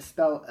range.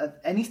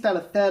 Any spell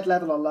of 3rd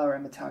level or lower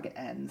and the target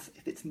ends.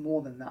 If it's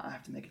more than that, I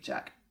have to make a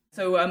check.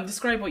 So,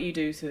 describe what you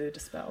do to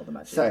dispel the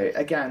magic. So,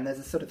 again, there's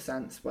a sort of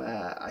sense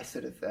where I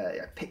sort of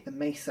I pick the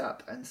mace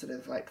up and sort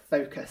of like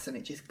focus, and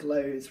it just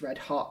glows red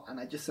hot, and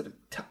I just sort of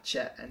touch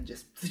it, and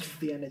just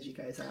the energy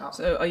goes out.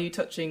 So, are you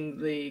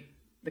touching the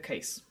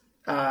case?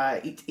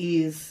 It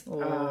is.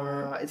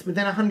 It's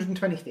within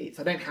 120 feet,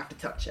 so I don't have to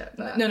touch it.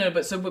 But No.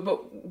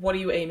 But what are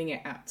you aiming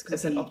it at?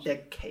 Because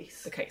the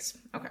case. The case.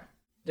 Okay.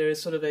 There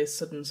is sort of a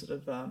sudden sort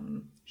of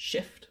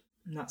shift,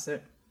 and that's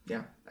it.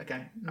 Yeah.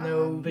 Okay.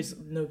 No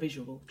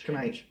visual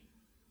change.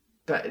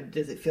 But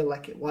does it feel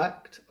like it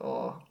worked,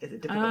 or is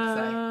it difficult to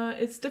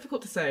say? It's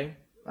difficult to say.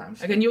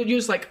 Again, you're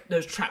just like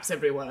there's traps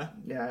everywhere.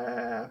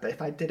 Yeah, but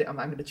if I did it, I'm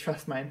going to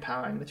trust my own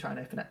power. I'm going to try and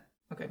open it.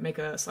 Okay, make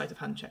a sleight of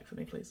hand check for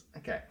me, please.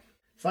 Okay.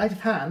 Sleight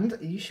of hand?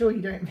 Are you sure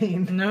you don't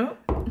mean... No.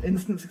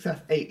 Instant success,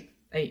 8.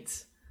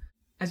 8.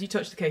 As you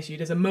touch the case,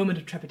 there's a moment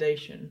of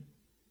trepidation,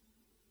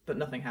 but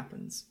nothing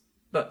happens.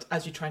 But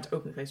as you're trying to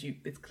open the case,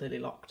 it's clearly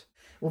locked.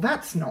 Well,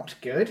 that's not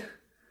good.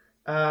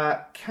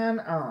 Can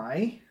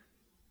I...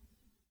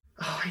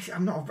 Oh,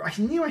 I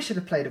knew I should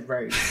have played a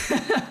rogue.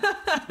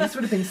 This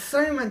would have been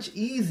so much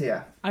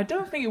easier. I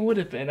don't think it would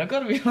have been, I've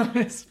got to be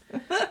honest.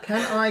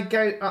 Can I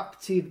go up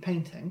to the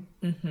painting,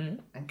 and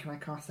can I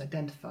cast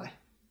Identify?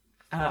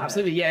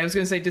 Absolutely, yeah. I was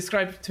going to say,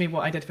 describe to me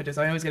what Identify does.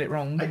 I always get it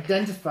wrong.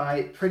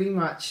 Identify pretty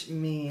much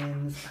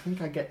means, I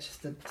think I get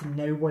just to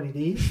know what it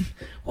is.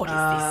 What is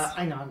this?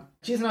 Hang on.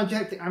 Choose an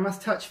object that I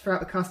must touch throughout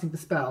the casting of the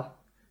spell.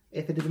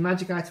 If it is a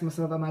magic item or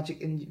some other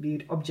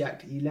magic-imbued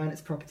object, you learn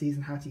its properties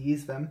and how to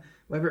use them,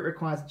 whether it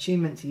requires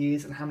attunement to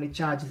use, and how many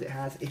charges it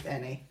has, if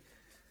any.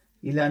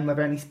 You learn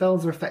whether any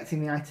spells are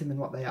affecting the item and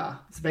what they are.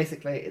 So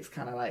basically, it's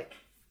kind of like...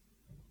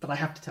 But I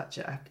have to touch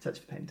it. I have to touch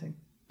the painting.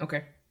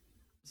 Okay.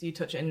 So you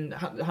touch it, and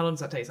how long does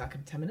that take? Is that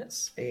like 10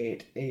 minutes?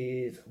 It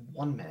is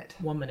 1 minute.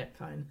 1 minute,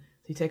 fine.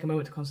 So you take a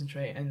moment to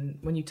concentrate, and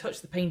when you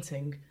touch the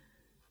painting,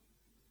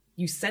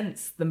 you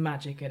sense the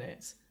magic in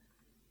it,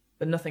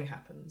 but nothing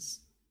happens.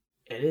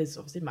 It is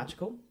obviously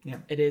magical. Yeah.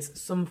 It is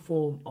some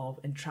form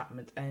of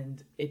entrapment,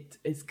 and it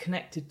is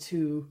connected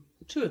to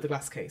 2 of the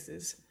glass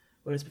cases,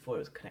 whereas before it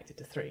was connected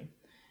to 3.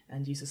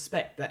 And you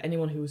suspect that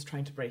anyone who was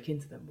trying to break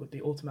into them would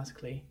be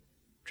automatically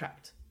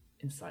trapped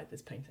inside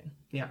this painting.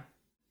 Yeah.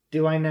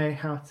 Do I know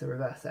how to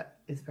reverse it?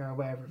 Is there a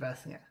way of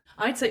reversing it?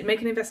 I'd say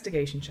make an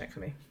investigation check for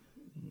me.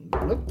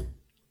 Nope.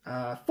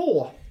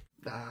 4.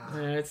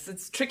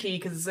 It's tricky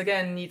because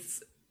again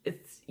it's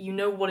you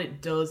know what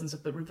it does and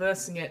stuff, but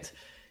reversing it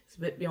is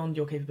a bit beyond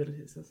your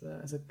capabilities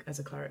as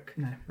a cleric.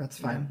 No, that's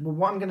fine. Well,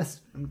 what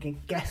I'm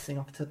guessing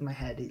off the top of my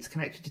head, it's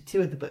connected to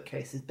 2 of the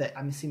bookcases, but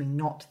I'm assuming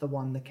not the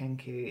one the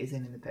Kenku is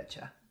in the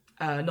picture.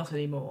 Not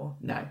anymore.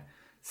 No.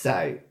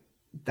 So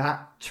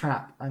that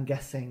trap, I'm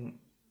guessing,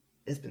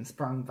 has been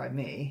sprung by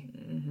me.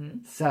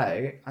 Mm-hmm.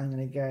 So I'm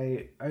going to go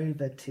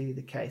over to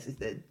the case.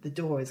 The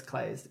door is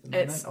closed at the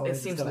moment, it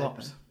seems locked.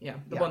 Open? Yeah,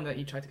 the one that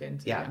you tried to get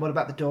into. Yeah. What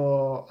about the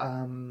door?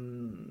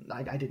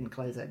 I didn't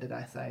close it, did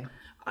I say?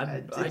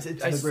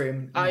 It's the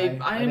room. I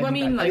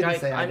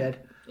did.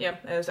 Yeah,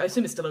 I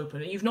assume it's still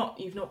open. You've not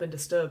been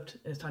disturbed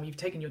in this time. You've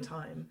taken your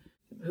time.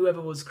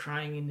 Whoever was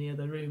crying in the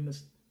other room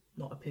has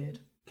not appeared.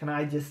 Can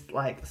I just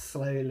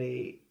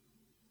slowly,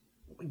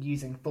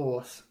 using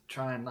force,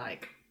 try and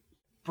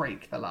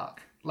break the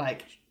lock,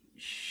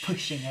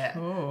 pushing it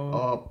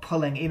or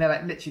pulling,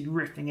 literally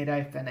ripping it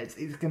open?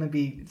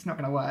 It's not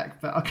gonna work,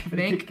 but I'll give it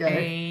a good go. Make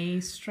a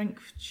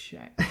strength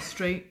check.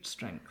 Straight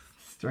strength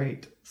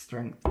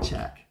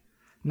check.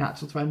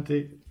 Natural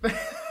 20.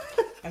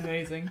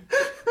 Amazing.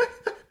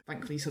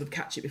 thankfully sort of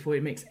catch it before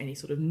it makes any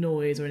sort of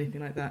noise or anything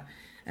like that.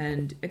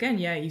 And again,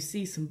 yeah, you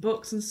see some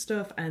books and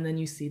stuff, and then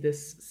you see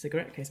this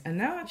cigarette case. And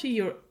now actually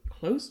you're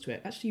close to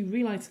it. Actually, you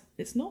realise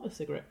it's not a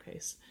cigarette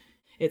case.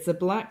 It's a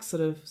black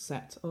sort of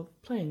set of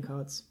playing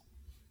cards.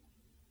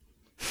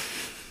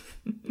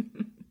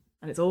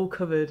 And it's all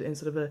covered in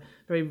sort of a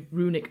very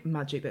runic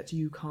magic that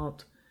you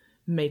can't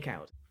make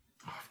out.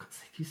 Oh, I've got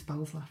so few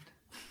spells left.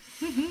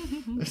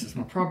 This is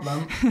my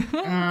problem.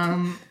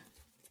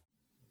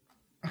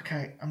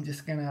 Okay, I'm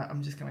just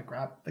gonna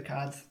grab the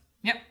cards.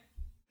 Yep.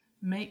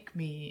 Make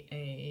me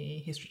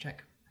a history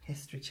check.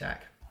 History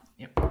check.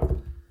 Yep.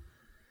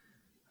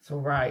 It's all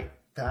right.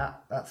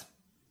 That's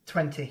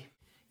 20.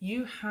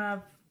 You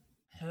have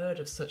heard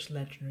of such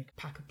legendary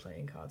pack of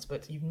playing cards,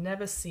 but you've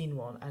never seen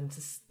one,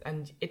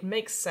 and it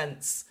makes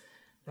sense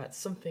that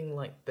something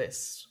like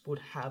this would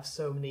have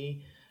so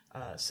many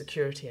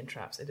security and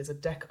traps. It is a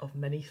deck of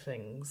many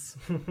things.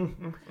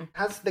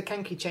 Has the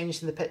Kenku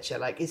changed in the picture?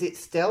 Like, is it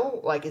still?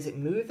 Like, is it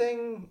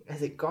moving?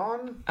 Has it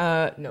gone?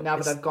 No. Now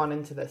that I've gone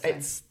into this thing.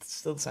 It's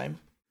still the same.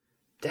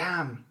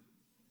 Damn.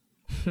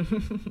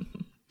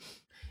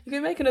 You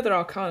can make another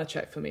Arcana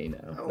check for me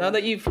now. Oh. Now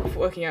that you've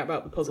working out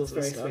about the puzzles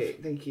and Very stuff.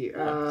 sweet. Thank you.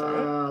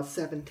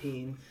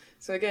 17.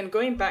 So again,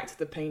 going back to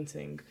the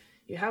painting,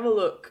 you have a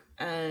look,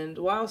 and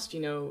whilst,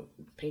 the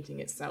painting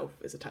itself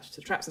is attached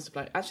to traps and stuff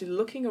like that, actually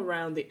looking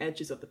around the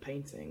edges of the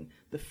painting,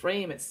 the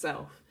frame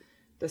itself,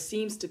 there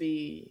seems to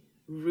be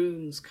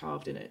runes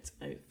carved in it,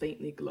 and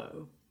faintly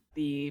glow.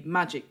 The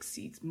magic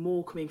seems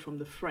more coming from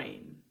the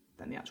frame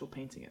than the actual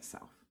painting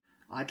itself.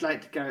 I'd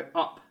like to go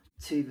up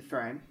to the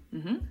frame.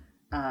 Mm-hmm.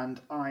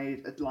 And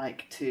I'd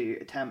like to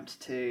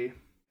attempt to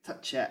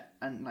touch it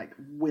and, like,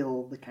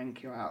 will the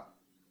Kenku out.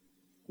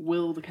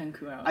 Will the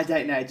Kenku out? I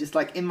don't know, just,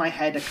 like, in my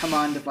head, a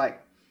command of,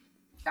 like,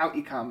 out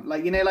you come.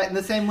 Like, like, in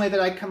the same way that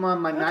I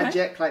command my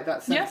magic, like,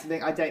 that sense of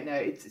thing. I don't know,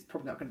 it's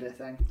probably not going to do a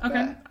thing.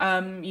 Okay,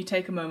 you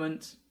take a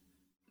moment.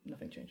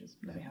 Nothing changes.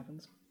 Nothing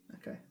happens.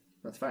 Okay,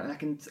 that's fine.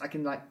 And I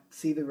can, like,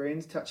 see the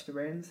runes, touch the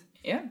runes.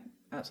 Yeah,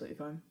 absolutely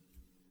fine.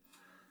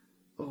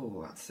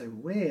 Oh, that's so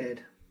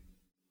weird.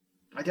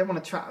 I don't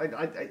want to trap.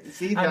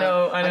 It's either I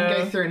know. I can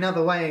go through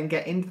another way and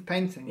get into the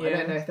painting. Yeah. I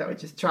don't know if that would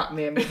just trap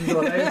me and make me all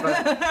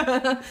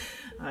over.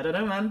 I don't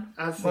know, man.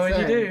 As what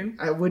would you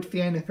do? Would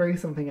Fiona throw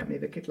something at me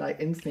that could, like,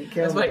 instant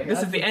kill me? Wait,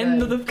 this is the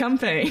end of the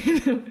campaign.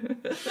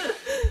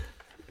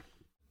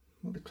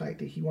 What the cleric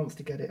do? He wants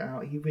to get it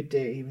out. He would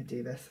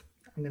do this.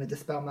 I'm going to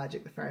dispel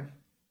magic the frame.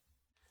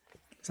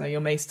 So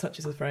your mace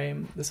touches the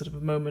frame. There's sort of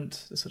a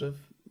moment, the sort of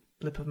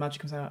blip of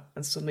magic comes out,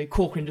 and suddenly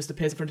Corcoran just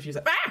appears in front of you. He's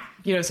like,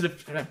 ah! Sort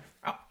of,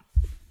 oh.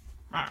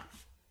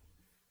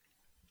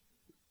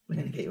 We're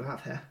going to get you out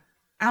of here.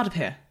 Out of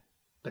here.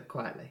 But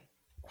quietly.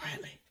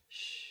 Quietly.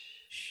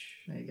 Shh.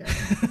 There you go.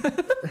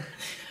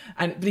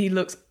 But he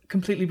looks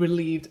completely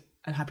relieved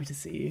and happy to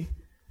see you.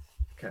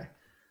 Okay.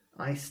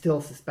 I still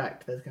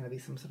suspect there's going to be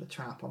some sort of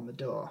trap on the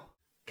door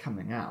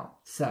coming out.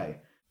 So,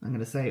 I'm going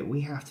to say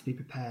we have to be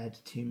prepared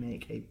to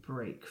make a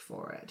break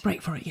for it.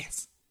 Break for it,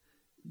 yes.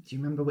 Do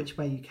you remember which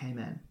way you came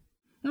in?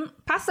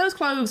 Pass those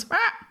cloves.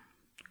 Ah!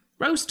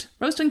 Roast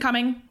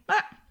incoming.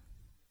 Ah!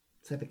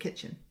 So the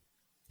kitchen.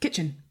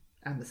 Kitchen.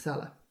 And the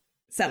cellar.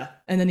 Cellar.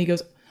 And then he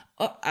goes,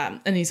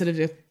 and he sort of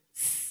goes,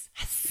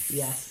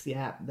 yes,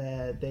 yeah,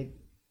 they're big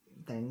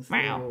things.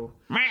 Meow.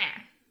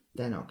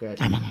 They're not good.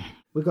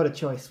 We've got a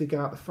choice. We go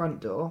out the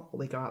front door or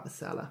we go out the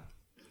cellar.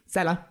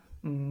 Cellar.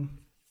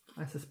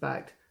 I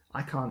suspect.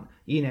 I can't.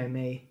 You know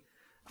me.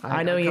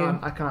 I know you.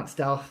 I can't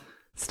stealth.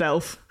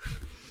 Stealth.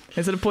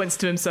 He sort of points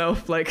to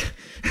himself, like,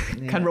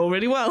 can roll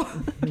really well.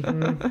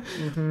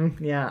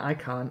 Yeah, I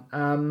can't.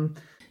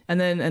 And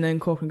then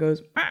Corcoran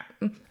goes,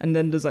 and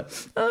then does like,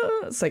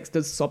 it's like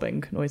does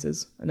sobbing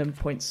noises, and then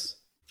points.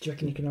 Do you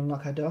reckon you can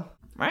unlock our door?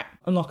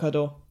 Unlock our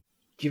door.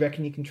 Do you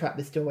reckon you can trap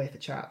this doorway for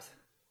traps?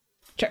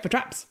 Check for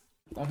traps.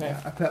 Okay.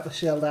 Yeah, I put the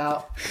shield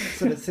out,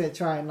 sort of to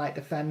try and, like,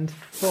 defend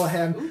for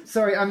him.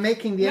 Sorry, I'm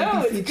making the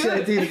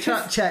NPC do the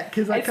trap check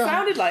because I can't. It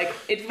sounded like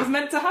it was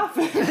meant to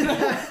happen.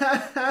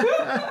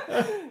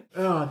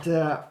 Oh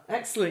dear.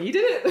 Excellent, you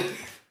did it.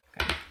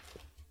 Okay.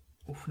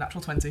 Oof,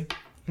 natural 20.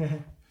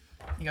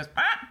 He goes,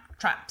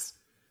 traps.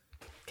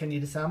 Can you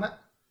disarm it?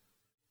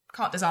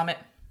 Can't disarm it.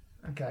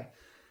 Okay.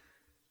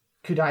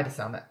 Could I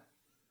disarm it?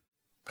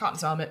 Can't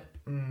disarm it.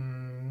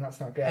 That's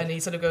not good. And he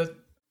sort of goes,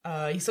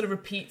 he sort of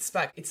repeats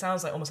back. It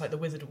sounds like almost like the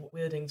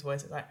Wizarding's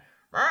voice. It's like,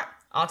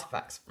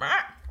 artifacts.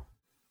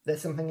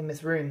 There's something in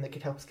this room that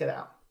could help us get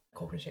out.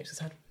 Corcoran shakes his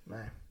head. No.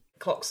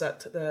 Clocks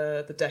at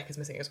the deck is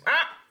missing. He goes,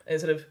 and he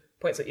sort of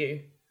points at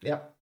you.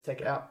 Yep.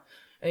 Take it out.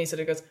 And he sort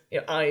of goes,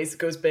 eyes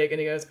goes big, and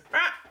he goes,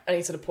 and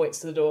he sort of points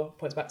to the door,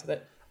 points back to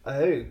it.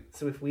 Oh,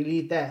 so if we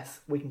leave this,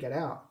 we can get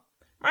out.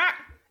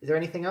 Is there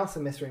anything else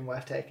in this room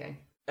worth taking?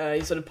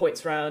 He sort of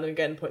points around and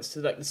again points to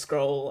like the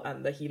scroll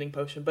and the healing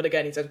potion. But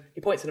again,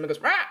 he points at him and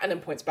goes, and then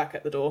points back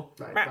at the door.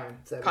 Right, fine.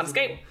 So can't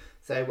escape.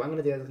 So what I'm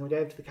going to do is I'm going to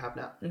go over to the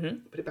cabinet,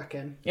 put it back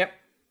in. Yep.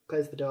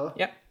 Close the door.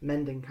 Yep.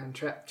 Mending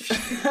cantrip.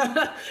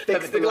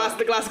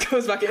 The glass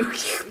goes back in.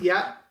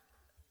 Yeah.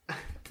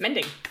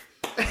 Mending.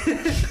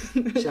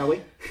 Shall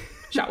we?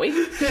 Shall we?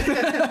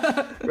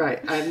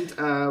 Right,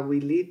 and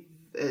we lead.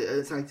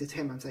 It's like to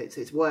him and say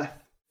it's worth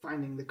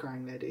finding the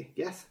crying lady.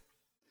 Yes,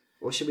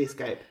 or should we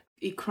escape?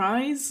 He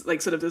cries,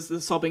 like sort of does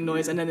the sobbing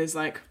noise, and then is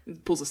like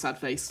pulls a sad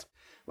face.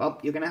 Well,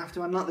 you're going to have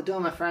to unlock the door,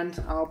 my friend.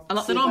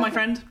 Unlock the door, my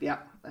friend. Yeah,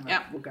 then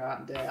Yeah. we'll go out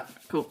and do it.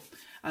 Cool.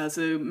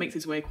 So makes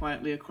his way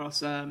quietly across.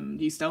 Do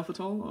you stealth at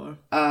all, or?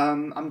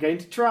 I'm going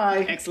to try.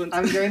 Excellent.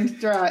 I'm going to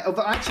try. Oh,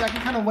 but actually, I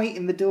can kind of wait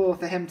in the door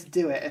for him to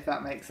do it, if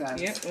that makes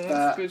sense. Yeah,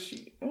 well, that's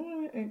good.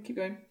 Oh, keep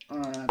going.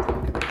 Alright.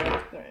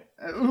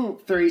 Ooh,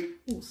 3.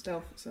 Ooh,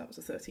 stealth. So that was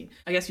a 13.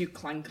 I guess you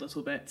clank a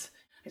little bit.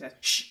 He says,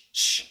 shh,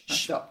 shh,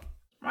 shh. Stop.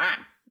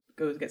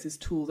 Goes, gets his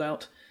tools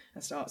out,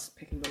 and starts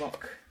picking the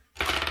lock.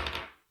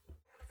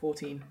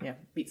 14. Yeah,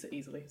 beats it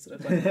easily. Sort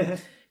of like,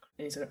 and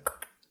he sort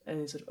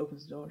of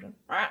opens the door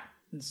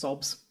and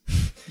sobs.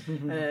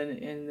 and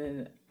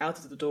then out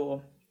of the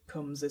door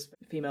comes this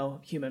female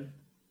human,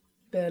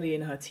 barely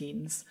in her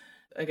teens.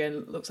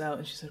 Again, looks out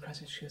and she sort of cries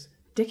and she goes,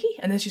 Dickie?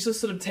 And then she's just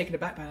sort of taken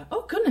aback by that.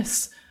 Oh,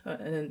 goodness!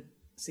 And then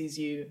sees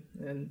you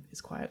and is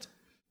quiet.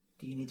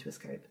 Do you need to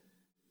escape?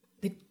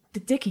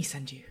 Did Dickie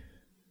send you?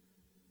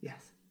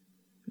 Yes.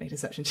 Make a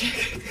deception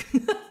check.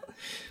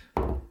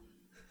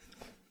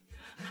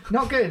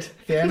 Not good,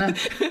 Fiona.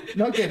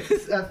 Not good.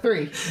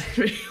 3.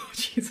 Oh,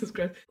 Jesus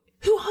Christ.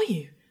 Who are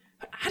you?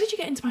 How did you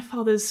get into my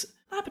father's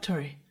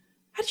laboratory?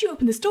 How did you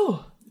open this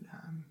door?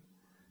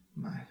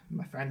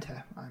 My friend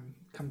here. I'm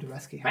come to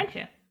rescue him. Friend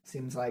here?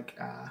 Seems like,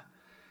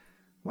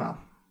 well,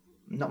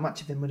 not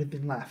much of him would have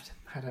been left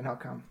had I not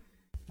come.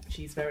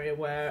 She's very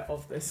aware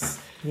of this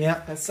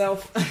Yeah.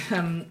 herself.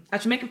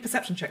 Actually, make a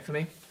perception check for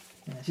me.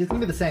 Yeah, she's going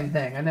to do the same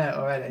thing. I know it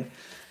already.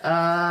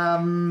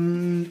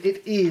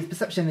 It is,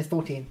 perception is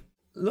 14.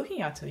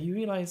 Looking at her, you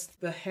realise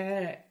the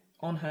hair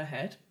on her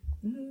head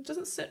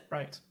doesn't sit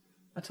right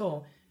at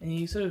all. And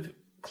you sort of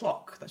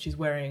clock that she's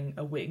wearing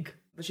a wig,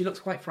 but she looks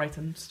quite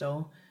frightened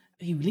still.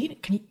 Are you leaving?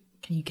 Can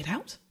you get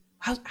out?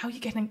 How are you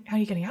getting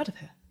out of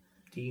here?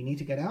 Do you need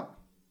to get out?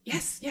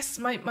 Yes.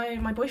 My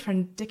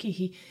boyfriend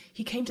Dickie,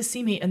 he came to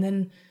see me, and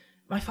then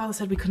my father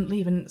said we couldn't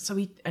leave, and so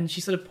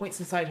she sort of points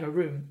inside her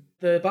room.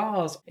 The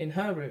bars in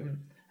her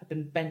room have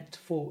been bent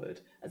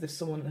forward as if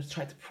someone had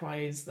tried to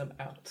prise them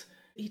out.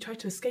 He tried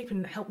to escape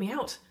and help me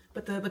out,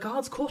 but the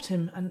guards caught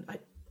him, and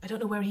I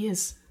don't know where he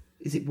is.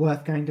 Is it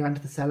worth going down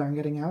to the cellar and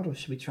getting out, or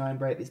should we try and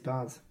break these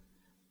bars?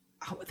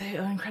 Oh, they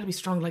are incredibly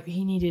strong. Like,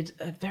 he needed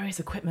various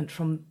equipment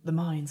from the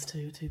mines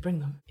to bring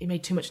them. It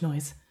made too much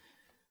noise.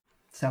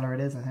 Cellar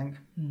it is, I think.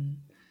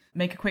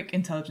 Make a quick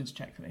intelligence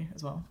check for me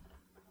as well.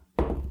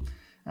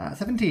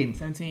 17.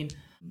 17.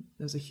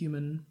 There's a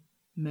human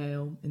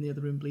male in the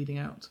other room bleeding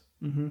out.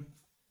 Mm-hmm.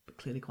 But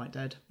clearly quite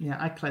dead. Yeah,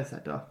 I closed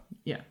that door.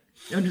 Yeah.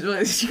 She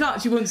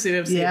wouldn't see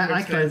them. Yeah,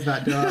 I closed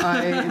that door.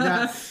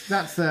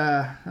 That's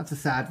a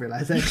sad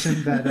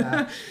realisation,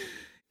 but...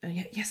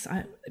 yes,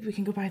 we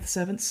can go by the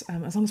servants.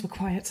 As long as we're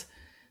quiet,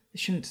 they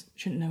shouldn't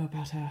know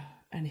about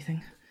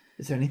anything.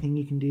 Is there anything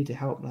you can do to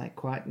help, like,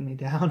 quieten me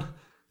down?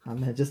 I'm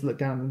going to just look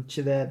down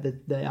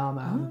the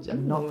armour.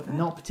 I'm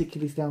not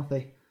particularly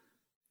stealthy.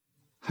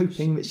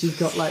 Hoping that she's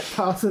got, like,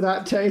 part of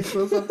that chase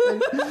or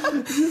something.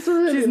 Really,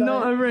 she's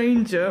not a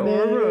ranger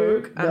or a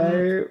rogue.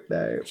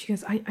 No. She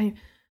goes, I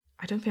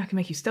don't think I can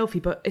make you stealthy,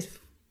 but if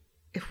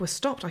we're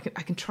stopped, I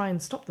can try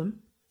and stop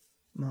them.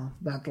 Well,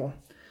 that'll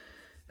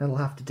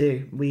have to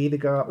do. We either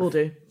go up... We'll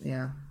do.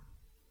 Yeah.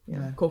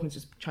 Yeah. Corcoran's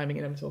just chiming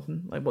in every so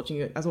often, like watching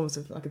it as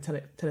almost like a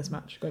tennis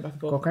match, going back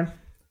and forth.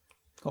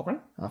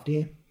 Corcoran? After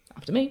you.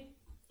 After me.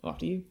 Or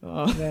after you.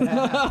 Oh.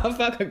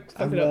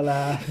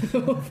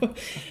 Fuck.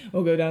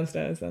 We'll go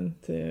downstairs then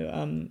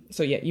to...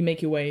 So yeah, you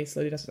make your way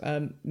slowly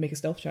down, make a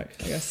stealth check,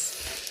 I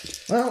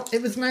guess. Well,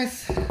 it was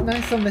nice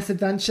on this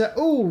adventure.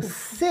 Ooh,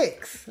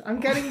 6! I'm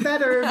getting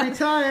better every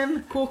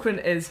time. Corcoran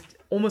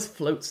almost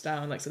floats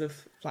down, like sort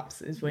of flaps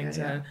his wings.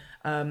 Yeah.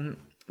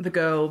 The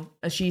girl,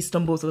 as she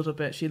stumbles a little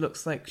bit, she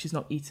looks like she's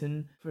not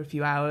eaten for a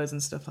few hours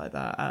and stuff like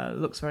that.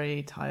 Looks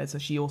very tired, so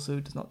she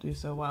also does not do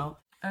so well.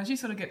 As you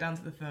sort of get down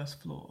to the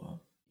first floor,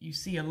 you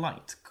see a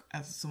light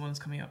as someone's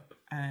coming up,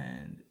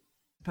 and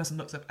the person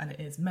looks up, and it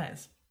is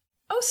Mez.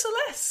 Oh,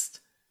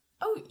 Celeste!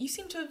 Oh, you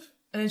seem to have...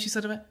 And then she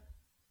sort of went,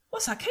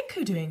 what's that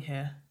Kenku doing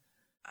here?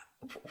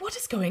 What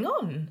is going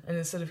on? And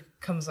it sort of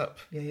comes up.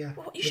 Yeah.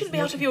 Well, you shouldn't be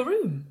out of your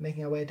room.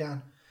 Making our way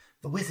down.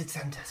 The wizard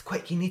sent us.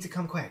 Quick, you need to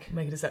come quick.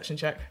 Make a deception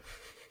check.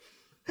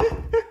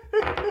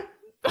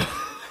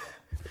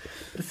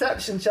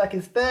 Deception check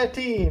is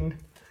 13.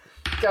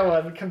 Go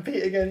on,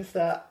 compete against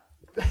that.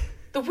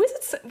 The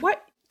wizard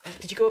what?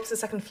 Did you go up to the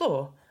second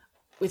floor?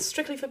 It's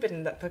strictly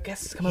forbidden that the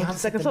guests come up to the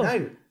second floor.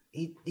 No,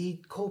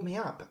 he called me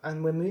up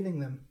and we're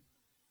moving them.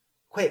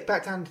 Quick,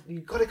 back down.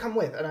 You've got to come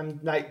with. And I'm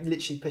like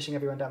literally pushing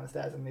everyone down the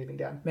stairs and moving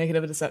down. Make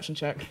another deception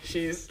check.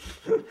 She's...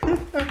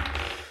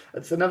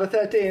 That's another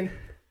 13.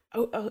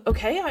 Oh,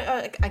 okay,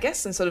 I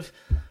guess, and sort of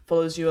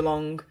follows you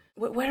along.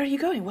 Where are you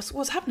going?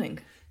 What's happening?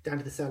 Down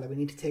to the cellar. We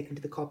need to take him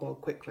to the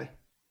kobold quickly.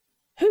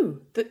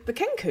 Who? The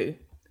Kenku?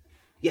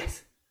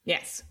 Yes.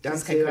 Yes. Down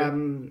this is to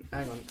Kenku.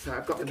 hang on, sorry,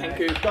 I've got the name.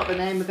 Kenku. Got the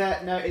name of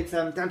it. No, it's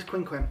down to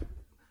Quinquin.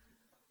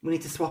 We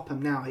need to swap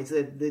him now. He's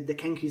the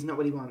Kenku's not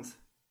what he wants.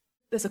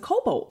 There's a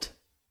cobalt.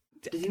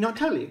 Did he not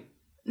tell you?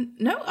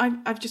 No,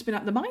 I've just been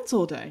at the mines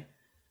all day.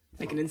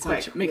 Make an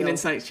insight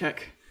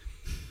check.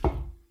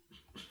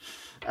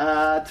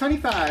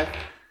 25.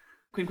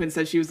 Quinquin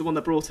said she was the one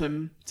that brought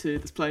him to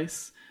this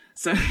place,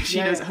 so she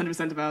knows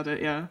 100% about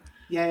it. Yeah.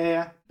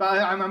 Yeah.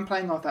 But I'm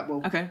playing off that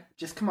ball. Okay.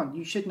 Just come on,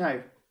 you should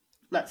know.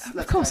 Let's.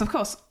 Of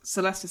course.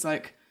 Celeste is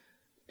like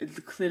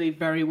clearly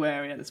very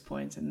wary at this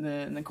point, and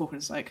then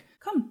Corcoran's like,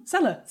 "Come,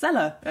 Zeller,"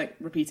 like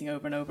repeating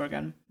over and over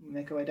again.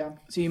 Make our way down.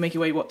 So you make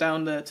your way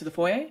down to the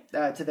foyer?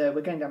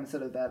 We're going down the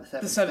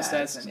service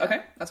stairs. And,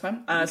 Okay, that's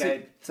fine.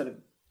 So sort of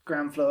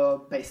ground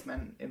floor,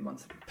 basement in one.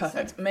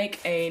 Perfect. Make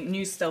a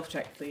new stealth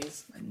check,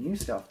 please. A new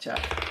stealth check.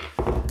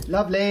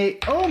 Lovely.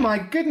 Oh my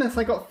goodness,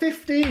 I got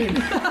 15.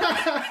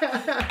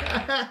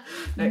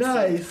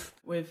 Nice.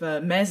 With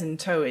Mez in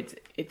tow,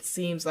 it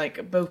seems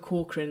like both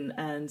Corcoran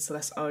and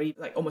Celeste are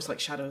like almost like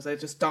shadows. They're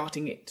just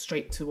darting it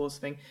straight towards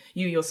the thing.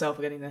 You yourself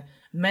are getting there.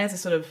 Mez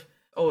is sort of,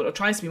 or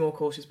tries to be more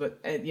cautious, but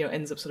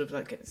ends up sort of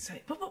like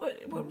saying,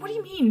 what do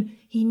you mean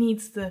he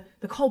needs the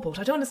cobalt?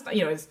 I don't understand.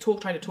 It's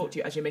trying to talk to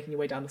you as you're making your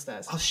way down the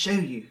stairs. I'll show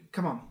you.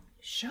 Come on.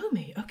 Show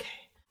me. Okay.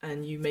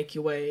 And you make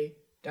your way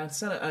down to the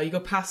cellar. You go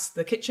past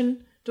the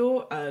kitchen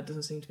door.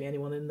 Doesn't seem to be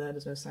anyone in there.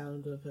 There's no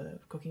sound of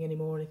cooking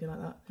anymore or anything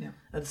like that. Yeah.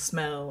 The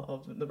smell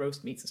of the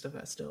roast meats and stuff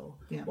are still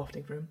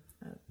wafting through.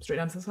 Straight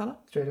down to the cellar?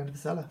 Straight down to the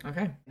cellar.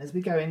 Okay. As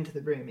we go into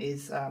the room,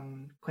 is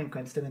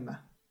Quinquin still in there?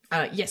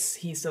 Yes,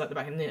 he's still at the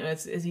back. And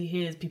as he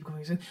hears people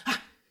coming, he's saying,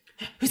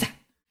 who's that?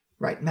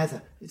 Right,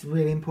 Meza, it's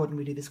really important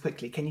we do this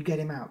quickly. Can you get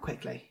him out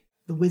quickly?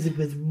 The wizard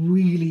was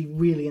really,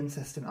 really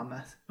insistent on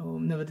this. Oh,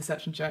 another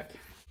deception check.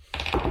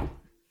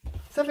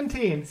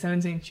 17.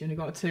 She only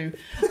got a 2.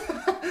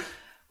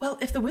 Well,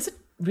 if the wizard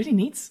really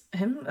needs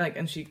him,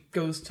 and she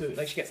goes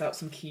to, she gets out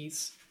some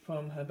keys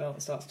from her belt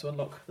and starts to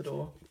unlock the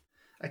door.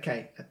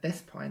 Okay, at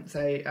this point, so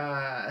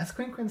has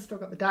Quinquin still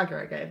got the dagger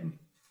I gave him?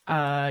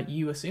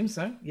 You assume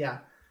so. Yeah.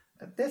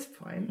 At this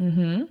point,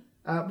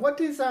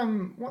 what's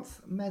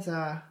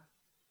Meza?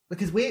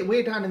 Because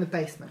we're down in the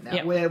basement now.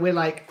 Yeah. We're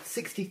like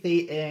 60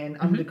 feet in,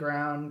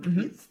 underground.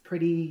 It's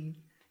pretty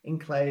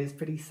enclosed,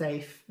 pretty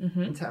safe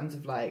in terms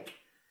of like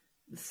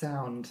the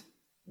sound.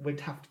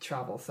 We'd have to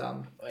travel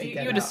some to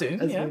get would out,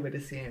 assume, as we would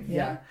assume.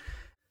 Yeah.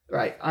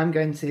 Right, I'm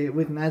going to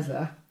with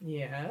Meza.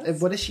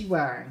 Yes. What is she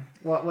wearing?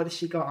 What has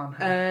she got on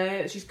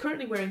her? She's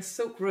currently wearing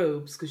silk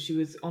robes because she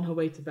was on her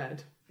way to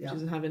bed. Yeah. She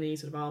doesn't have any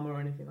sort of armor or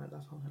anything like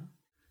that on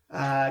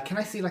her. Can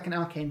I see like an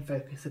arcane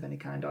focus of any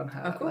kind on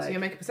her? Of course, you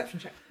make a perception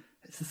check.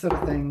 It's the sort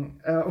of thing.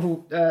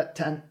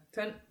 10.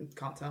 10?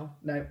 Can't tell.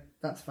 No,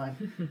 that's fine.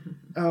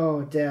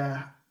 Oh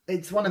dear.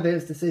 It's one of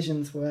those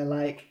decisions where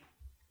like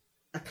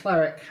a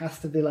cleric has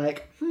to be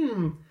like,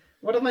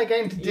 what am I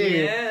going to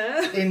do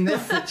in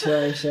this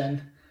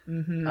situation?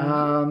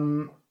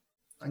 I'm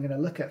going to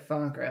look at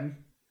Fargrim.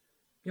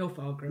 You're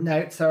Fargrim.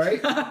 No, sorry.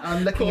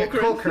 I'm looking at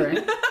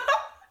Corcoran.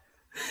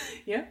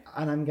 Yeah.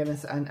 And I'm going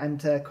to, and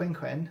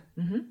Quinquin.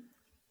 And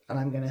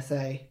I'm going to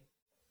say,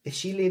 if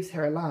she leaves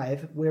here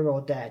alive, we're all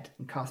dead,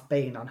 and cast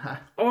Bane on her.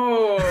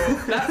 Oh,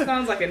 that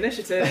sounds like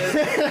initiative.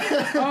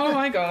 Oh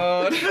my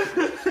god.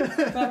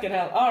 Fucking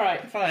hell.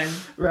 Alright, fine.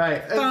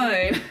 Right.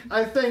 Fine.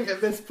 I think at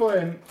this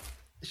point,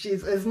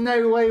 there's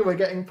no way we're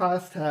getting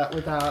past her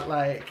without,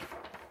 like,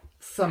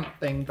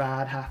 something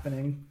bad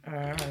happening.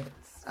 Alright.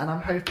 And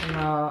I'm hoping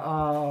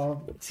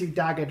our two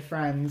daggered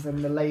friends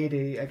and the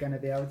lady are going to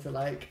be able to,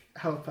 like,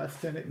 help us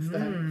to an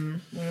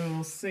extent.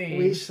 We'll see.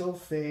 We shall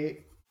see.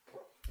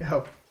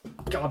 Oh,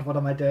 God, what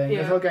am I doing?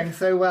 Yeah. It's all going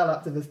so well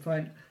up to this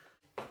point.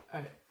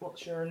 Alright,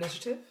 what's your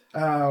initiative?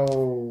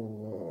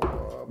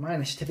 Oh, my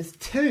initiative is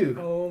 2.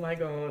 Oh my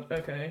god,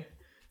 okay.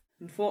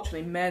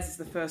 Unfortunately, Mez is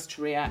the first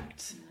to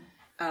react.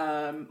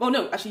 Oh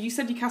no, actually you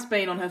said you cast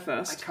Bane on her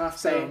first. I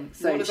cast Bane,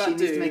 so what does she that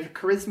needs do? to make a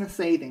charisma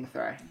saving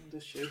throw.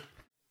 Does she?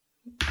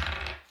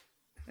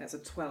 That's a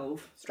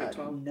 12. Straight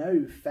 12.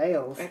 No,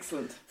 fails.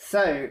 Excellent.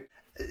 So,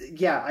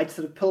 I'd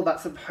sort of pull that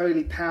sort of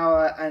holy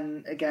power,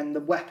 and again, the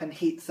weapon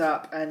heats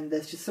up, and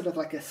there's just sort of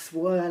like a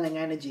swirling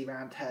energy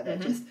around her that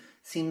just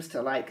seems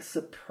to like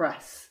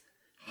suppress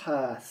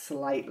her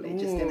slightly.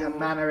 Just in her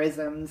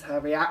mannerisms, her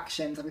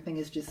reactions, everything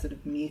is just sort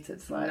of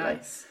muted slightly.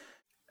 Nice.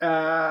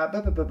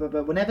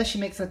 Whenever she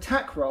makes an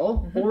attack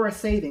roll or a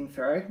saving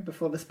throw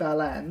before the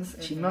spell ends,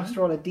 she must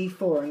roll a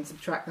d4 and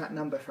subtract that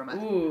number from it.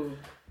 Ooh.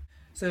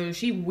 So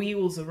she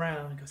wheels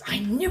around and goes, I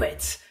knew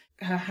it!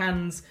 Her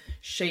hands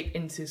shape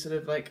into sort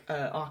of like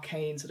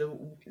arcane,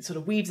 sort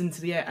of weaves into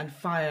the air, and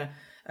fire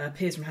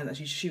appears from her hand as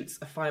she shoots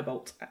a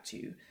firebolt at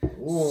you.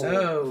 Ooh,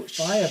 so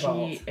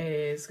firebolt. she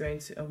is going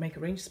to make a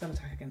ranged spell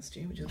attack against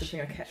you, which is a good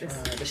thing I kept this.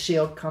 The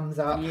shield comes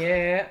up.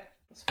 Yeah.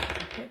 That's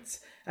hit.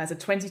 As a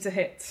 20 to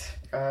hit.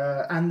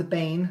 And the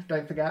Bane,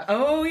 don't forget.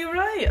 Oh, you're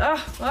right.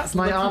 Oh, that's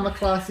My armor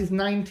class is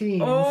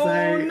 19, Oh,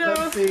 so no.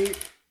 let's see.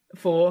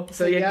 4.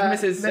 So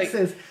misses.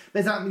 Misses.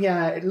 There's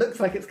it looks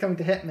like it's coming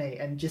to hit me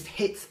and just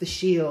hits the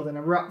shield and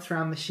erupts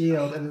around the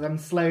shield, and I'm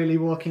slowly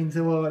walking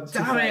towards.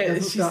 Damn it!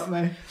 Doesn't stop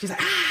me. She's like,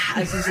 ah!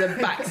 And she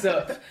just backs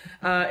up.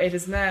 It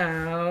is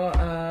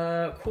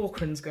now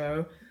Corcoran's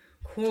go.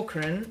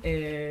 Corcoran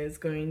is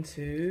going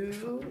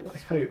to... I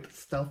hope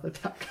stealth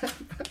attack.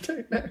 I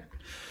don't know.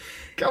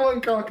 Go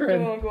on,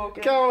 Corcoran. Go on,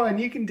 Corcoran. Go on,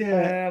 you can do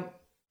it.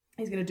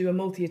 He's going to do a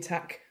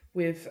multi-attack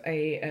with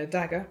a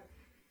dagger.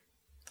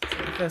 So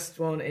the first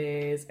one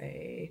is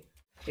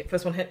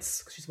first one hits,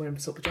 because she's wearing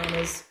silk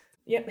pyjamas.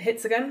 Yep,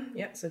 hits again.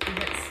 Yep, so 2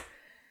 hits.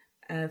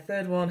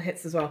 Third one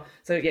hits as well.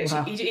 So yeah,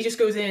 wow. he just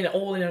goes in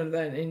all in and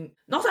then in.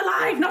 Not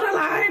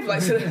alive!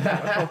 Like sort of,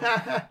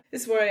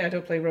 this is why I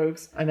don't play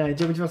rogues. I know.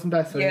 Do you want to roll some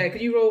dice? Yeah,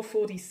 could you roll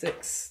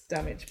 4d6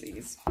 damage,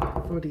 please?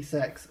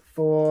 4d6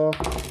 for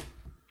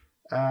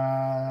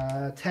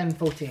 10,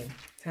 14.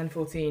 10,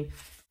 14.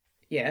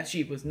 Yeah,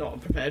 she was not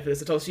prepared for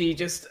this at all. She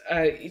just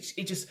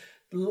it just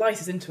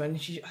lices into her,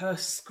 and her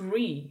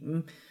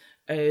scream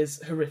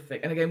is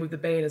horrific. And again with the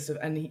bane and stuff,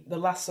 and the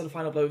last sort of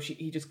final blow,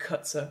 he just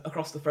cuts her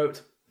across the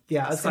throat.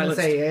 Yeah, I was going to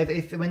say,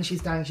 if when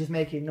she's down, she's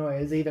making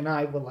noise, even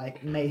I will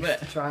mace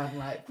to try and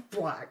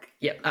whack.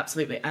 Yep,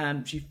 absolutely.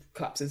 And she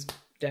collapses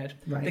dead.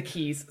 Right. The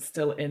key's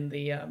still in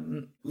the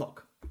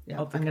lock.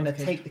 Yeah, I'm going to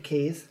take the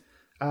keys.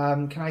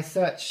 Can I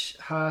search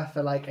her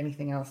for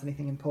anything else,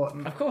 anything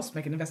important? Of course,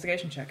 make an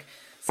investigation check.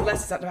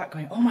 Celeste's at the back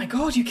going, oh my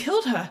god, you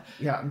killed her.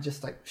 Yeah, I'm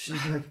just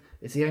she's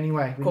it's the only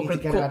way. We need to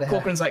get out of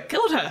here. Corcoran's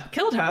killed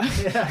her.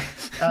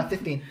 Yeah,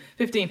 15.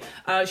 15.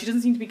 She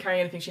doesn't seem to be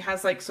carrying anything. She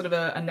has sort of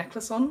a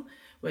necklace on,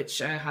 which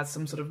has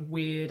some sort of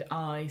weird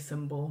eye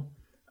symbol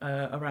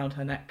around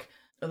her neck.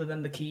 Other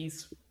than the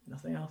keys,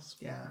 nothing else.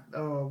 Yeah.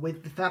 Oh,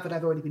 with the fact that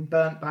I've already been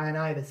burnt by an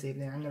eye this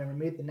evening, I'm going to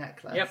remove the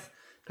necklace. Yep.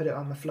 Put it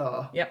on the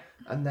floor. Yep.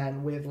 And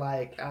then with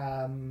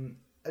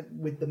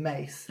with the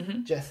mace,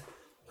 just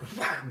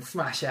wham,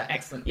 smash it.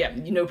 Excellent. Yeah,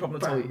 no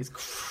problem at all.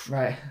 It's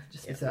right.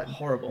 Just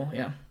horrible.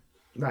 Yeah.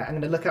 Right. I'm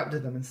going to look up to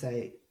them and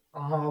say,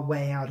 our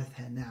way out of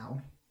here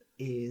now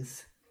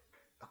is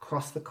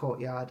across the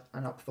courtyard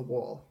and up the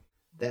wall.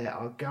 There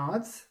are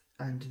guards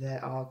and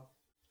there are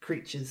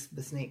creatures,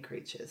 the snake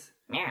creatures.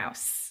 Meow.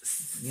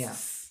 Yeah,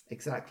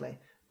 exactly.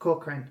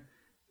 Corcoran,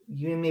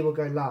 you and me will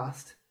go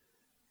last.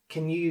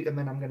 Can you, and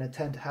then I'm going to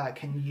turn to her,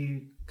 can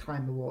you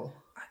climb the wall?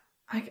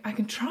 I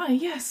can try,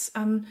 yes.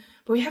 But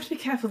we have to be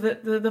careful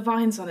that the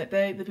vines on it,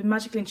 they've been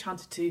magically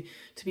enchanted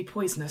to be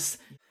poisonous.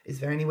 Is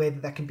there any way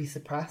that can be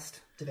suppressed?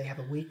 Do they have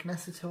a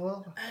weakness at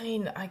all? I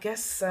mean, I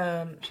guess she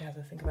has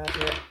to think about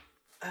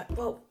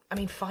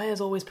it.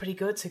 Fire's always pretty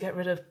good to get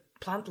rid of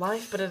plant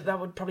life, but that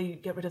would probably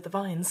get rid of the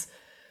vines.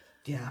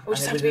 Yeah. We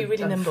just have to be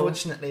really nimble.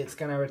 Unfortunately, it's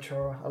going to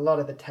draw a lot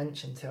of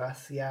attention to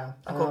us, yeah.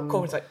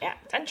 Corcoran's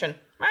attention.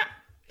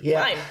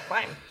 Yeah.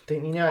 Climb.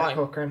 Don't you know it,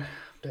 Corcoran?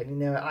 Don't you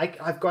know it?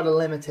 I've got a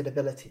limited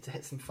ability to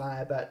hit some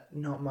fire, but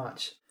not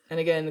much.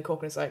 And again, the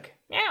Corcoran's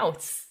meow,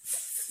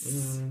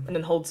 and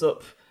then holds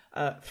up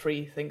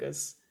 3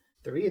 fingers.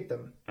 3 of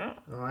them? Oh,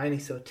 I only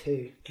saw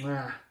 2.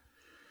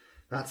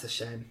 That's a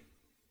shame.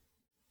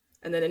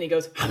 And then he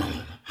goes...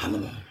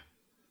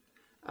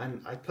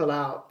 And I pull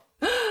out...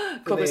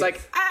 Corcoran's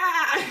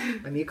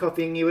I knew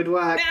copying you would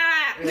work.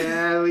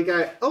 There we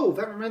go. Oh,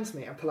 that reminds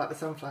me. I pull out the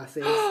sunflower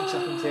seeds and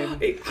chuck them to him.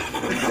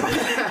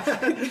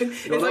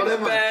 It's like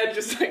a bear,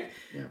 just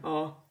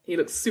oh, he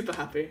looks super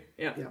happy.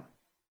 Yeah.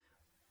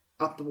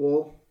 Up the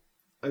wall,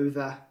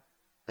 over,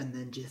 and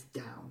then just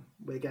down.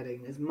 We're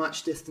getting as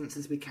much distance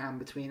as we can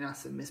between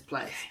us and this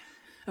place.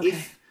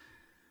 Okay.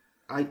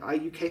 Are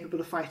you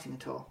capable of fighting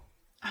at all?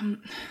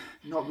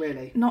 Not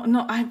really.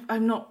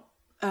 I'm not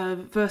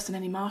versed in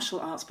any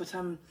martial arts, but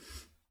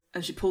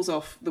and she pulls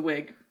off the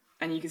wig.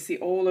 And you can see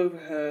all over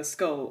her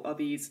skull are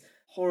these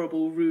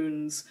horrible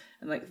runes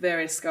and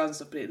various scars and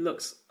stuff, but it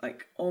looks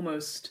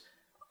almost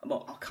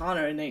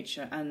arcana in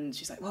nature. And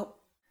she's like, well,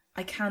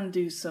 I can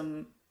do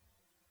some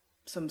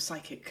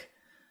psychic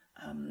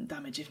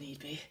damage if need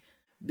be.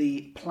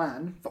 The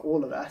plan for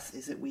all of us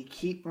is that we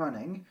keep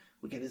running,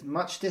 we get as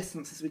much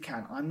distance as we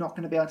can. I'm not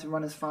going to be able to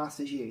run as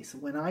fast as you. So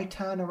when I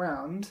turn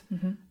around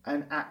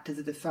and act as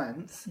a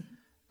defense...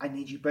 I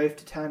need you both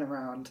to turn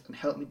around and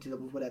help me deal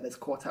with whatever's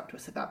caught up to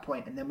us at that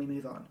point, and then we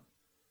move on.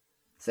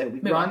 So we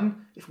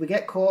run. If we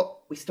get caught,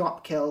 we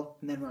stop, kill,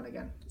 and then run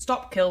again.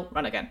 Stop, kill,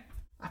 run again.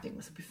 I think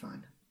this will be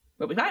fine.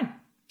 We'll be fine.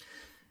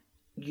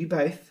 You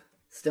both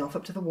stealth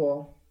up to the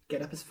wall,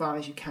 get up as far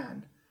as you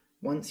can.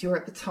 Once you're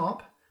at the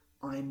top,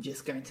 I'm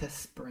just going to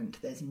sprint.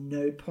 There's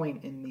no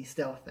point in me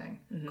stealthing.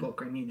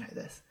 Corcoran, you know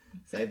this.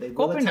 So they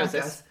will attack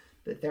us,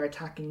 but if they're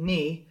attacking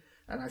me,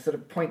 and I sort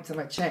of point to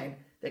my chain...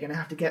 They're going to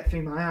have to get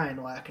through my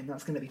ironwork, and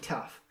that's going to be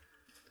tough.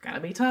 It's going to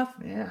be tough.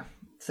 Yeah.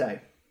 So,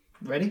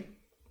 ready?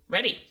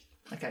 Ready.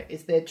 Okay,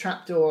 is the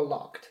trapdoor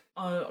locked?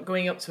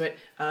 Going up to it,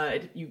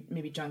 you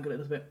maybe jangle it a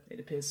little bit. It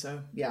appears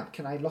so. Yeah,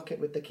 can I lock it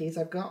with the keys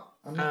I've got?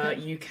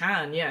 You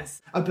can,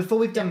 yes. Oh, before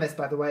we've done this,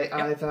 by the way,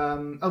 I've...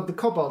 the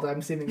kobold, I'm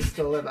assuming, is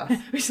still with us.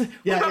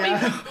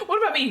 What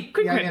about me?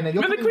 Quinkrin.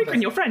 Remember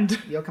Quinkrin, your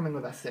friend? You're coming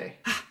with us, too.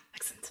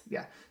 Excellent.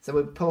 Yeah. So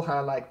we pull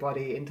her like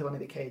body into one of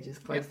the cages,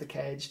 close the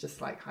cage,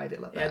 just like hide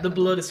it like that. Yeah, the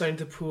blood is starting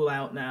to pool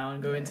out now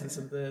and go into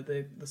some of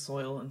the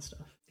soil and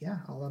stuff. Yeah,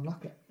 I'll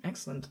unlock it.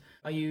 Excellent.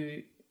 Are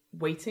you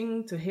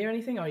waiting to hear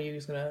anything, or are you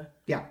just gonna...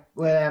 Yeah,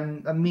 well,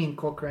 me and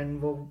Corcoran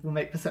will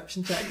make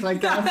perception checks, I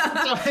guess.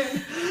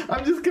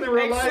 I'm just gonna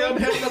rely on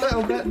him a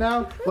little bit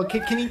now. Well,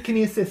 can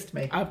you assist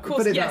me? Of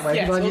course, Put it yes, that way,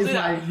 yes.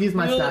 I'll use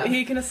my stats.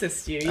 He can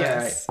assist you,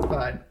 yes. All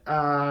right,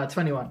 fine.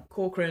 21.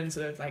 Corcoran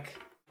sort of like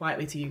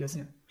quietly to you goes,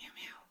 meow, meow,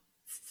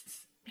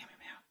 meow,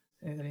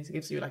 meow. And then he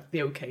gives you like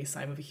the okay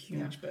sign of a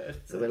huge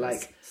bird. So we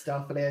like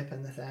stealthily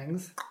open the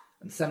things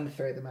and send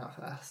through them out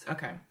first.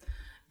 Okay.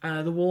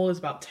 The wall is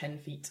about 10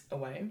 feet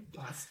away.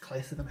 Oh, that's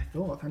closer than I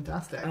thought.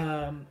 Fantastic.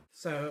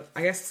 So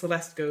I guess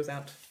Celeste goes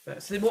out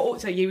first. So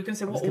what? So you were going to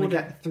say what order? I was going to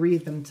order? get 3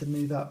 of them to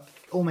move up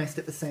almost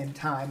at the same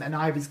time, and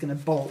I was going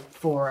to bolt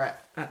for it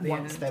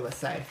once they were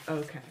safe.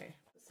 Okay.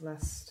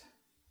 Celeste,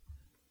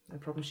 no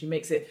problem. She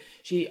makes it.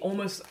 She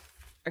almost,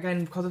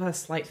 again, because of her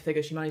slight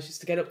figure, she manages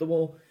to get up the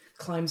wall,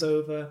 climbs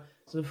over,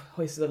 sort of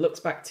hoists it, looks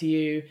back to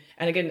you,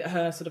 and again,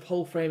 her sort of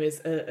whole frame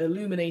is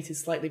illuminated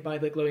slightly by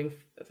the glowing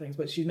things,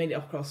 but she's made it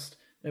across.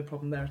 No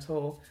problem there at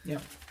all. Yeah.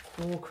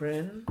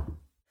 Corcoran,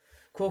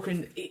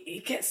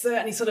 he gets there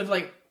and he's sort of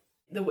like,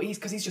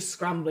 because he's just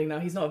scrambling now.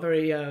 He's not a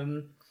very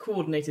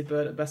coordinated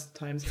bird at best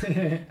times.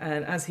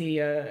 And as he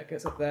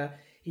gets up there,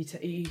 you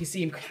can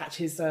see him catch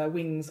his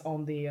wings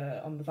on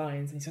the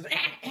vines, and he sort of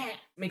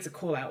makes a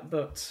call out,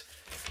 but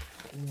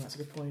that's a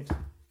good point.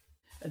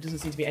 There doesn't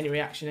seem to be any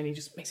reaction, and he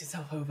just makes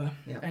himself over.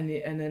 Yeah. And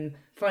then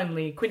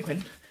finally,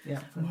 Quin. Yeah.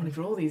 I'm running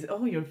for all these.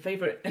 Oh, your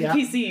favourite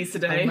NPCs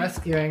today. I'm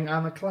rescuing.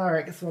 I'm a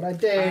cleric. It's what I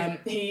do.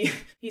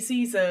 He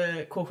sees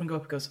Corcoran go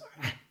up and goes,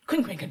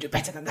 Quin can do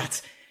better than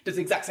that. Does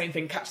the exact same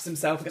thing, catches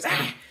himself, and goes,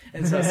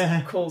 and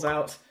so calls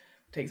out,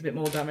 takes a bit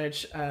more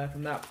damage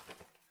from that.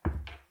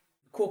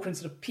 Corcoran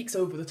sort of peeks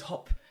over the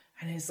top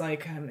and is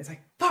like,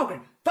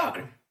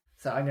 Fargrim.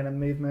 So I'm going to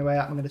move my way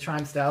up. I'm going to try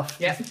and stealth.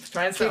 Yeah,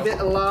 try and stealth. Give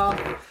it a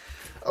laugh.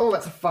 Oh,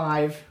 that's a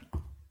 5.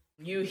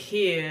 You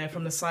hear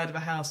from the side of a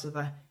house with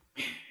a...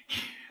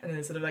 And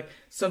then sort of like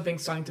something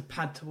starting to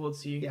pad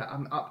towards you. Yeah,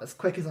 I'm up as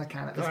quick as I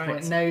can at this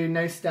point.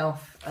 No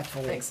stealth at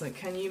all. Excellent.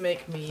 Can you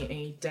make me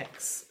a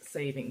dex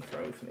saving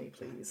throw for me,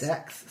 please?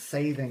 Dex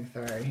saving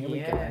throw. Here we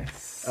go.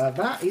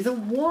 That is a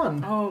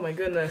 1. Oh my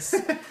goodness.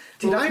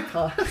 Did I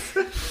pass?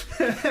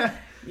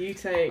 You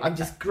take... I'm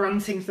just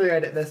grunting through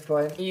it at this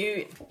point.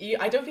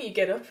 I don't think you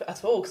get up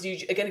at all, because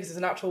because it's a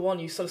natural 1,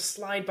 you sort of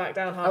slide back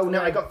down half. Oh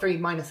no, I got 3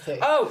 minus 2.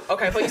 Oh,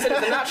 okay, I thought you said it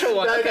was a natural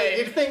 1. Okay.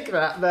 You'd think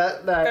that,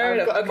 but no, Fair I've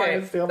enough. got a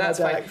minus 2 on that's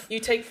my fine. dex. You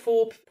take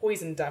 4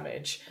 poison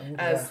damage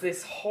as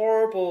this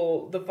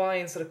horrible, the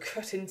vines sort of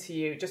cut into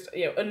you, just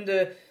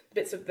under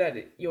bits of that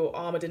your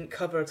armour didn't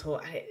cover at all,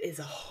 and it is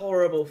a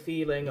horrible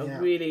feeling, a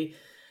really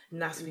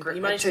nasty feeling.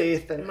 You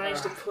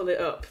manage to pull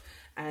it up,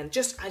 and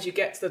just as you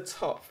get to the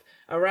top,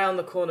 around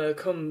the corner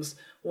comes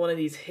one of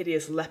these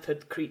hideous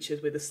leopard creatures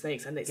with the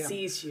snakes, and it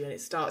sees you and it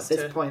starts to... At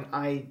this point,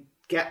 I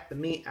get the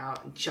meat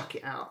out and chuck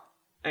it out.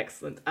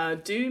 Excellent.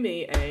 Do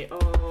me a...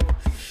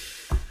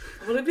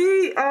 Would it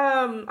be...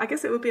 I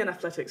guess it would be an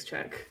athletics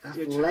check.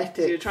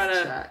 You're trying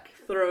to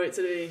throw it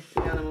to the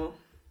animal.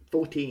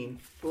 14.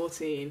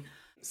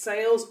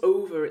 Sails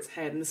over its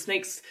head, and the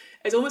snakes...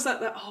 It's almost like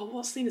that... Oh,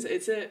 what scene is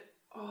it?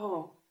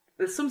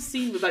 There's some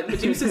scene with like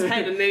Medusa's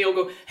head, and they all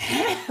go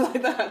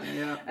like that,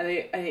 and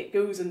it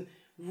goes and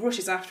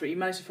rushes after it. You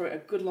manage to throw it a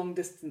good long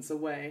distance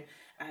away,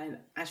 and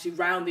actually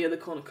round the other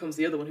corner comes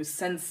the other one who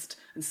sensed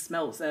and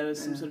smelt there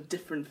was some sort of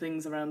different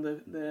things around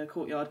the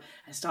courtyard,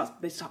 and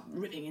they start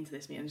ripping into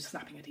this meat and just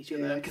snapping at each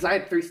other. Yeah, because I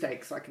had 3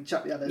 stakes, so I can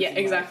chuck the others. Yeah,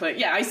 exactly.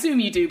 Yeah, I assume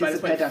you do by the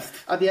way.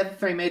 Are the other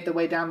 3 made their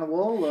way down the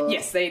wall? Or?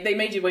 Yes, they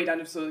made your way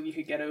down so you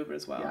could get over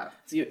as well.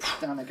 Yeah,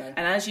 so down I go.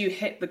 And as you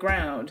hit the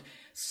ground,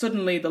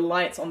 suddenly the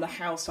lights on the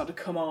house start to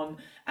come on,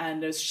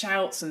 and there's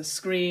shouts and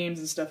screams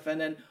and stuff, and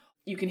then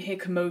you can hear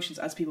commotions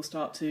as people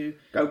start to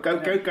go.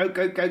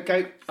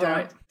 All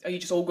right. Are you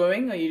just all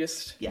going? Are you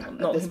just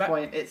at this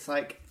point it's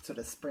like sort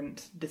of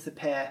sprint,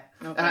 disappear.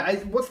 Okay.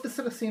 What's the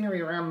sort of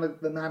scenery around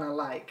the manor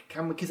like?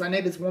 Because I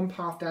know there's one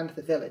path down to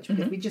the village, but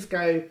if we just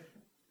go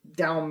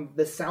down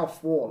the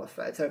south wall,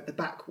 so the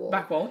back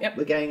wall. Yep.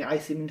 We're going, I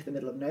assume, into the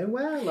middle of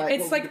nowhere.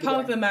 It's like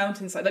part of the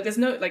mountainside. Like there's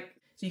no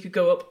so you could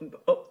go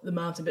up the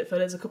mountain a bit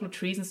further. There's a couple of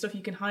trees and stuff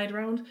you can hide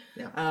around.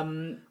 Yeah.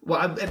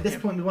 At this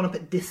point, we want to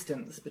put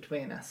distance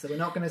between us, so we're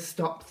not going to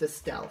stop the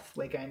stealth.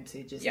 We're going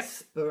to just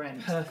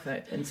sprint.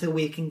 Perfect. Until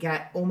we can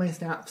get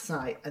almost out of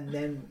sight, and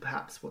then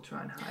perhaps we'll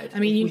try and hide.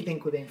 We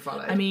think we're being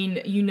followed. I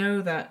mean, you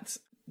know that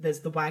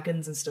there's the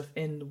wagons and stuff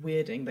in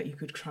Weirding that you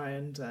could try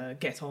and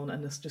get on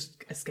and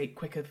just escape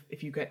quicker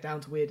if you get down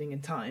to Weirding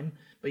in time.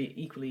 But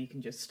equally, you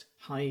can just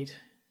hide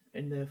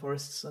in the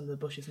forests and the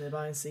bushes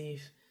nearby and see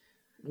if...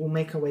 We'll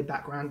make our way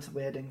back round to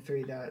Weirding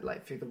through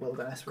the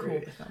wilderness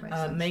route, if that makes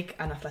sense. Make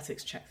an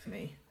athletics check for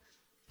me.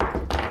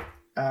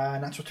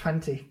 Natural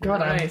 20.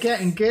 God, I'm Nice.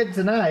 getting good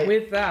tonight.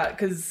 With that,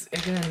 because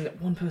again,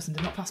 one person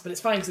did not pass, but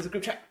it's fine because it's a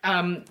group check.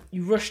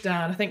 You rush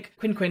down. I think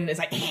Quinn is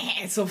like,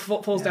 it sort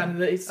of falls down.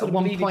 And it's sort At of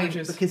one bleeding point,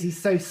 bridges. because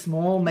he's so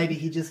small, maybe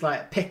he just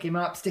like pick him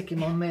up, stick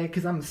him on me,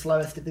 because I'm the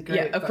slowest of the group.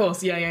 Yeah, of but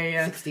course.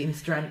 Yeah. 16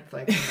 strength.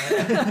 Like,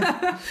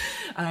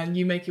 And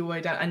you make your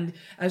way down, and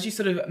as you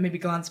sort of maybe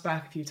glance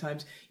back a few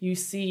times, you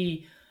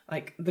see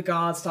like the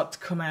guards start to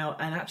come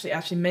out and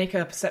actually make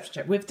a perception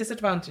check with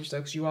disadvantage though,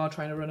 because you are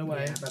trying to run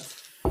away. yeah, that's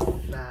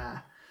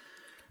fair.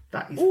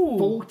 That is Ooh,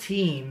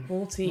 14.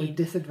 14. With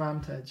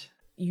disadvantage.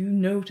 You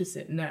notice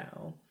it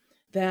now.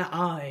 Their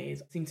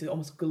eyes seem to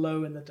almost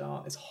glow in the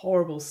dark, this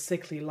horrible,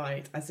 sickly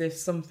light, as if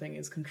something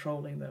is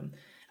controlling them.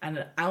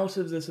 And out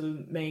of the sort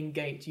of main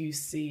gate, you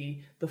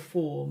see the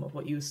form of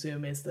what you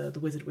assume is the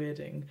Wizard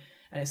Weirding.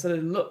 And it sort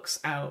of looks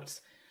out,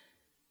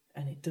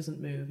 and it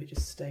doesn't move, it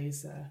just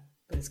stays there.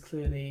 But it's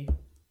clearly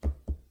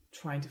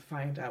trying to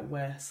find out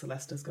where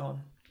Celesta's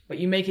gone. But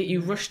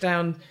you rush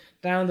down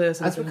the...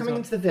 As we're coming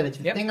into the village,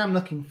 the Yep. thing I'm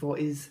looking for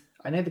is,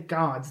 I know the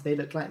guards, they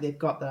look like they've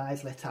got their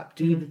eyes lit up.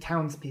 Do the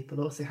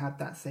townspeople also have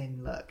that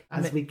same look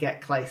as we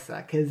get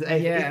closer? Because if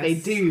they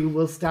do,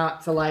 we'll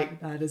start to like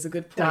That is a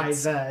good point.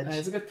 diverge. That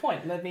is a good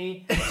point. Let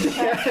me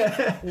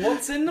check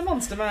what's in the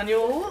monster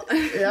manual.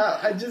 Yeah,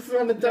 I just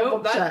want to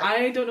double check.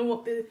 I don't know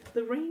what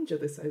the range of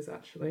this is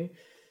actually.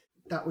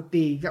 That would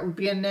be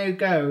a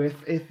no-go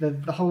if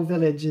the whole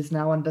village is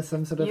now under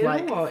some sort of You know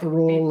like what?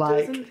 thrall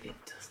like. It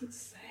doesn't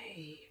say.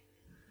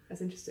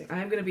 That's interesting.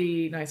 I am going to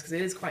be nice because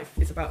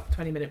it's about a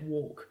 20-minute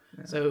walk.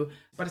 Yeah. So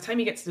by the time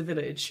you get to the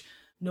village,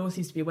 no one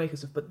seems to be awake and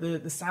stuff. But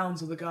the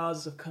sounds of the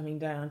guards of coming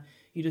down,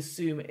 you'd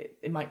assume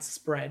it might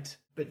spread.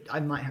 But I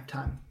might have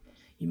time.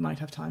 You might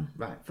have time.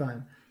 Right,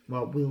 fine.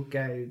 Well, we'll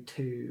go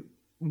to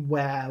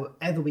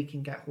wherever we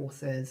can get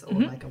horses or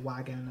like a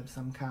wagon of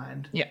some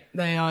kind. Yeah,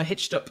 they are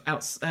hitched up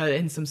out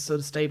in some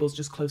sort of stables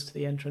just close to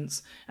the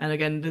entrance. And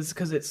again,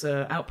 because it's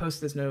an outpost,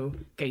 there's no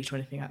gate or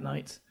anything at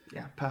night.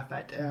 Yeah,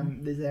 perfect.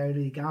 Is there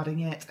anybody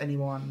guarding it?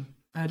 Anyone?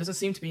 Doesn't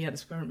seem to be at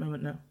this current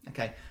moment, no.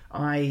 Okay,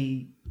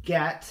 I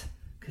get,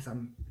 because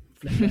I'm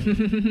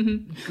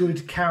flipping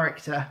good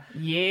character.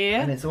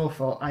 Yeah. And it's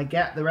awful. I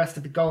get the rest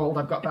of the gold.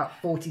 I've got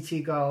about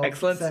 42 gold.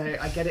 Excellent. So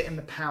I get it in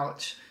the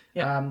pouch.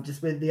 Yep.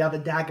 Just with the other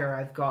dagger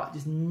I've got,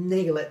 just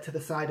nail it to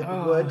the side of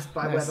the woods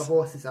by where the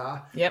horses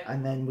are. Yep.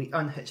 And then we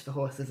unhitch the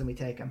horses and we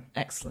take them.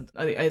 Excellent.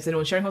 Is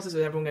anyone sharing horses?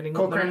 Is everyone getting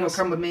Corcoran will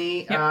come with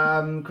me.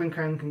 Yep. Quinn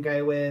can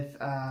go with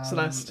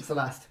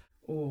Celeste.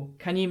 Ooh,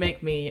 can you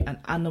make me an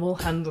animal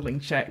handling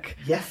check?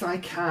 Yes, I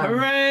can.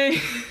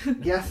 Hooray!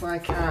 Yes, I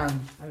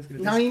can. I was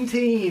gonna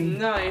 19.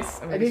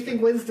 Nice.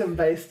 Anything wisdom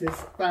based is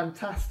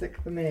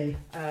fantastic for me.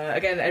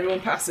 Again,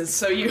 everyone passes.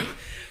 So you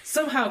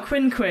somehow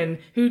Quinn,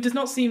 who does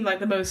not seem like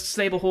the most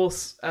stable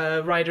horse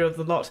rider of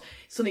the lot,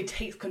 suddenly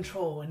takes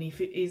control, and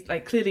he's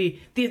like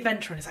clearly the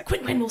adventurer. And he's like,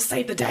 Quinn will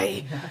save the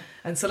day.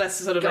 And Celeste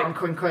sort of Get on,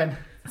 Quinn.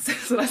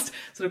 Celeste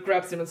sort of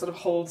grabs him and sort of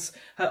holds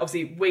her,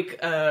 obviously wig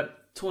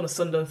torn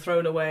asunder and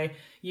thrown away.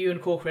 You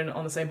and Corcoran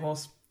on the same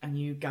horse, and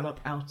you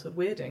gallop out of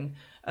Weirding.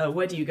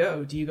 Where do you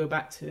go? Do you go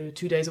back to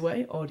 2 days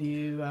away, or do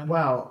you...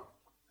 Well,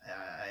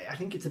 I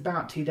think it's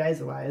about 2 days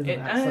away, isn't it?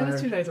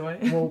 It's 2 days away.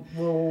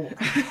 We'll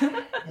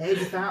head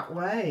that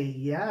way,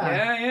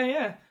 yeah.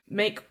 Yeah.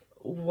 Make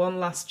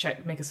one last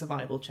check. Make a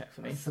survival check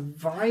for me.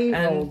 Survival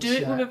And do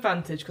check. it with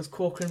advantage, because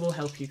Corcoran will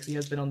help you, because he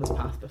has been on this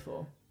path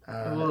before.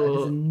 That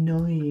is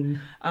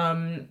annoying.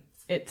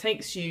 It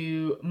takes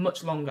you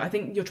much longer. I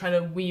think you're trying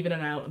to weave in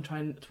and out and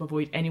trying to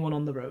avoid anyone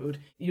on the road.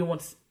 You don't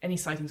want any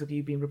sightings of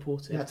you being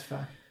reported. That's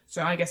fair.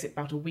 So I guess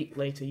about a week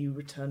later, you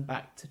return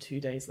back to 2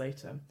 days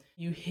later.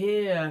 You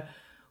hear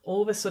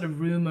all this sort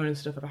of rumour and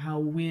stuff about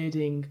how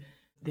Weirding,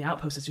 the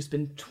outpost, has just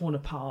been torn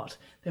apart.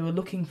 They were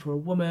looking for a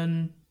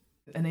woman,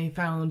 and they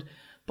found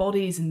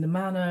bodies in the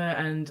manor,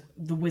 and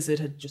the wizard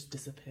had just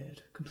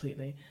disappeared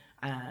completely.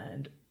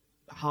 And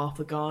half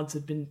the guards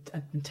had been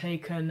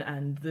taken,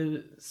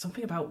 and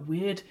something about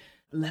weird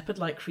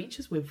leopard-like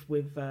creatures with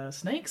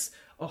snakes.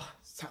 Oh,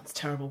 sounds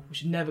terrible. We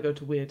should never go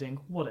to Weirding.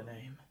 What a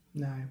name.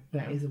 No,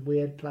 that is a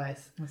weird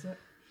place. That's it.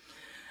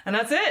 And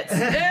that's it.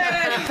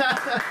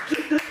 Yeah.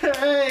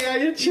 Hey,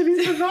 I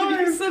actually survived.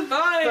 You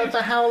survived. But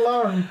for how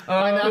long?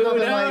 I now who have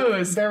a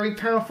knows? very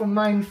powerful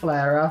mind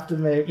flare after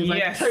me because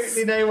Yes. I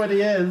totally know what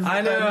he is.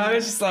 I know. I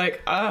was just like,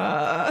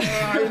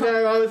 I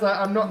know. I was like,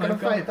 I'm not going to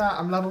fight that.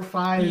 I'm level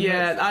 5.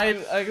 Yeah,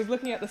 I was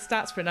looking at the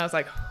stats for it, and I was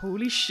like,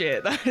 holy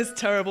shit, that is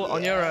terrible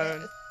on your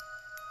own.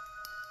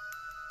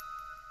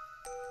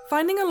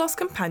 Finding a lost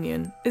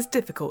companion is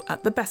difficult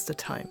at the best of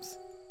times.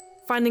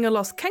 Finding a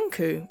lost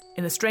Kenku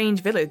in a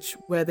strange village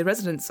where the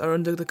residents are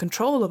under the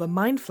control of a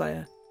mind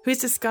flayer who is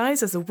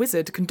disguised as a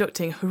wizard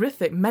conducting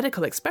horrific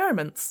medical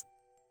experiments.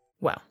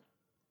 Well,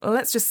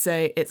 let's just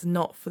say it's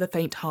not for the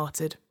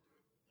faint-hearted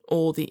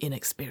or the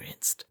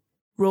inexperienced.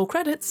 Roll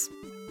credits.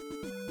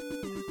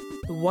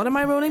 The What Am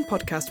I Rolling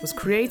podcast was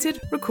created,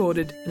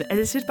 recorded and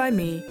edited by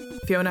me,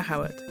 Fiona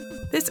Howard.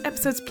 This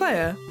episode's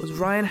player was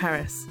Ryan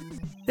Harris.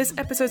 This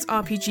episode's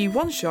RPG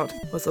one-shot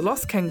was The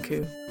Lost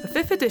Kenku, a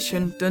 5th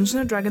edition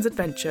Dungeons & Dragons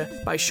adventure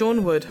by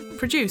Sean Wood,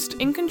 produced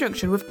in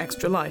conjunction with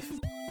Extra Life.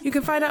 You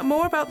can find out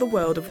more about the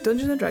world of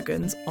Dungeons &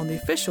 Dragons on the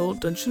official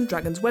Dungeons &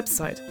 Dragons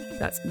website.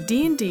 That's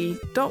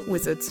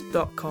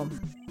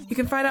dnd.wizards.com. You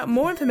can find out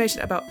more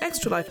information about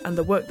Extra Life and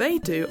the work they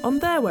do on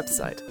their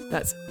website.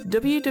 That's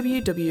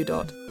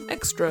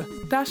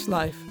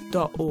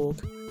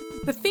www.extra-life.org.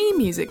 The theme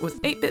music was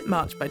 8-Bit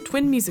March by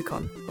Twin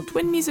Musicon of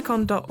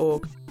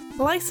twinmusicon.org,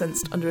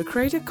 licensed under a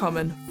Creative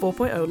Commons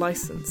 4.0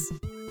 license.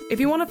 If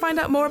you want to find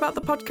out more about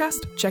the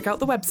podcast, check out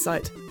the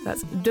website.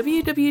 That's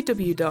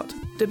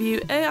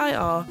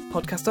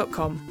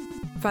www.wairpodcast.com.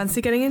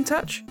 Fancy getting in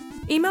touch?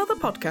 Email the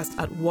podcast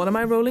at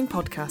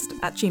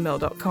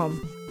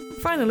whatamIrollingpodcast@gmail.com.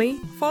 Finally,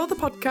 follow the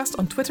podcast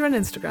on Twitter and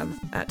Instagram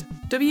at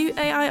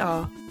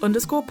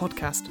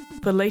WAIR_podcast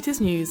for the latest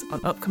news on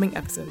upcoming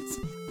episodes.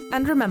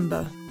 And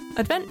remember,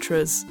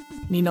 adventurers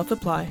need not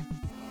apply.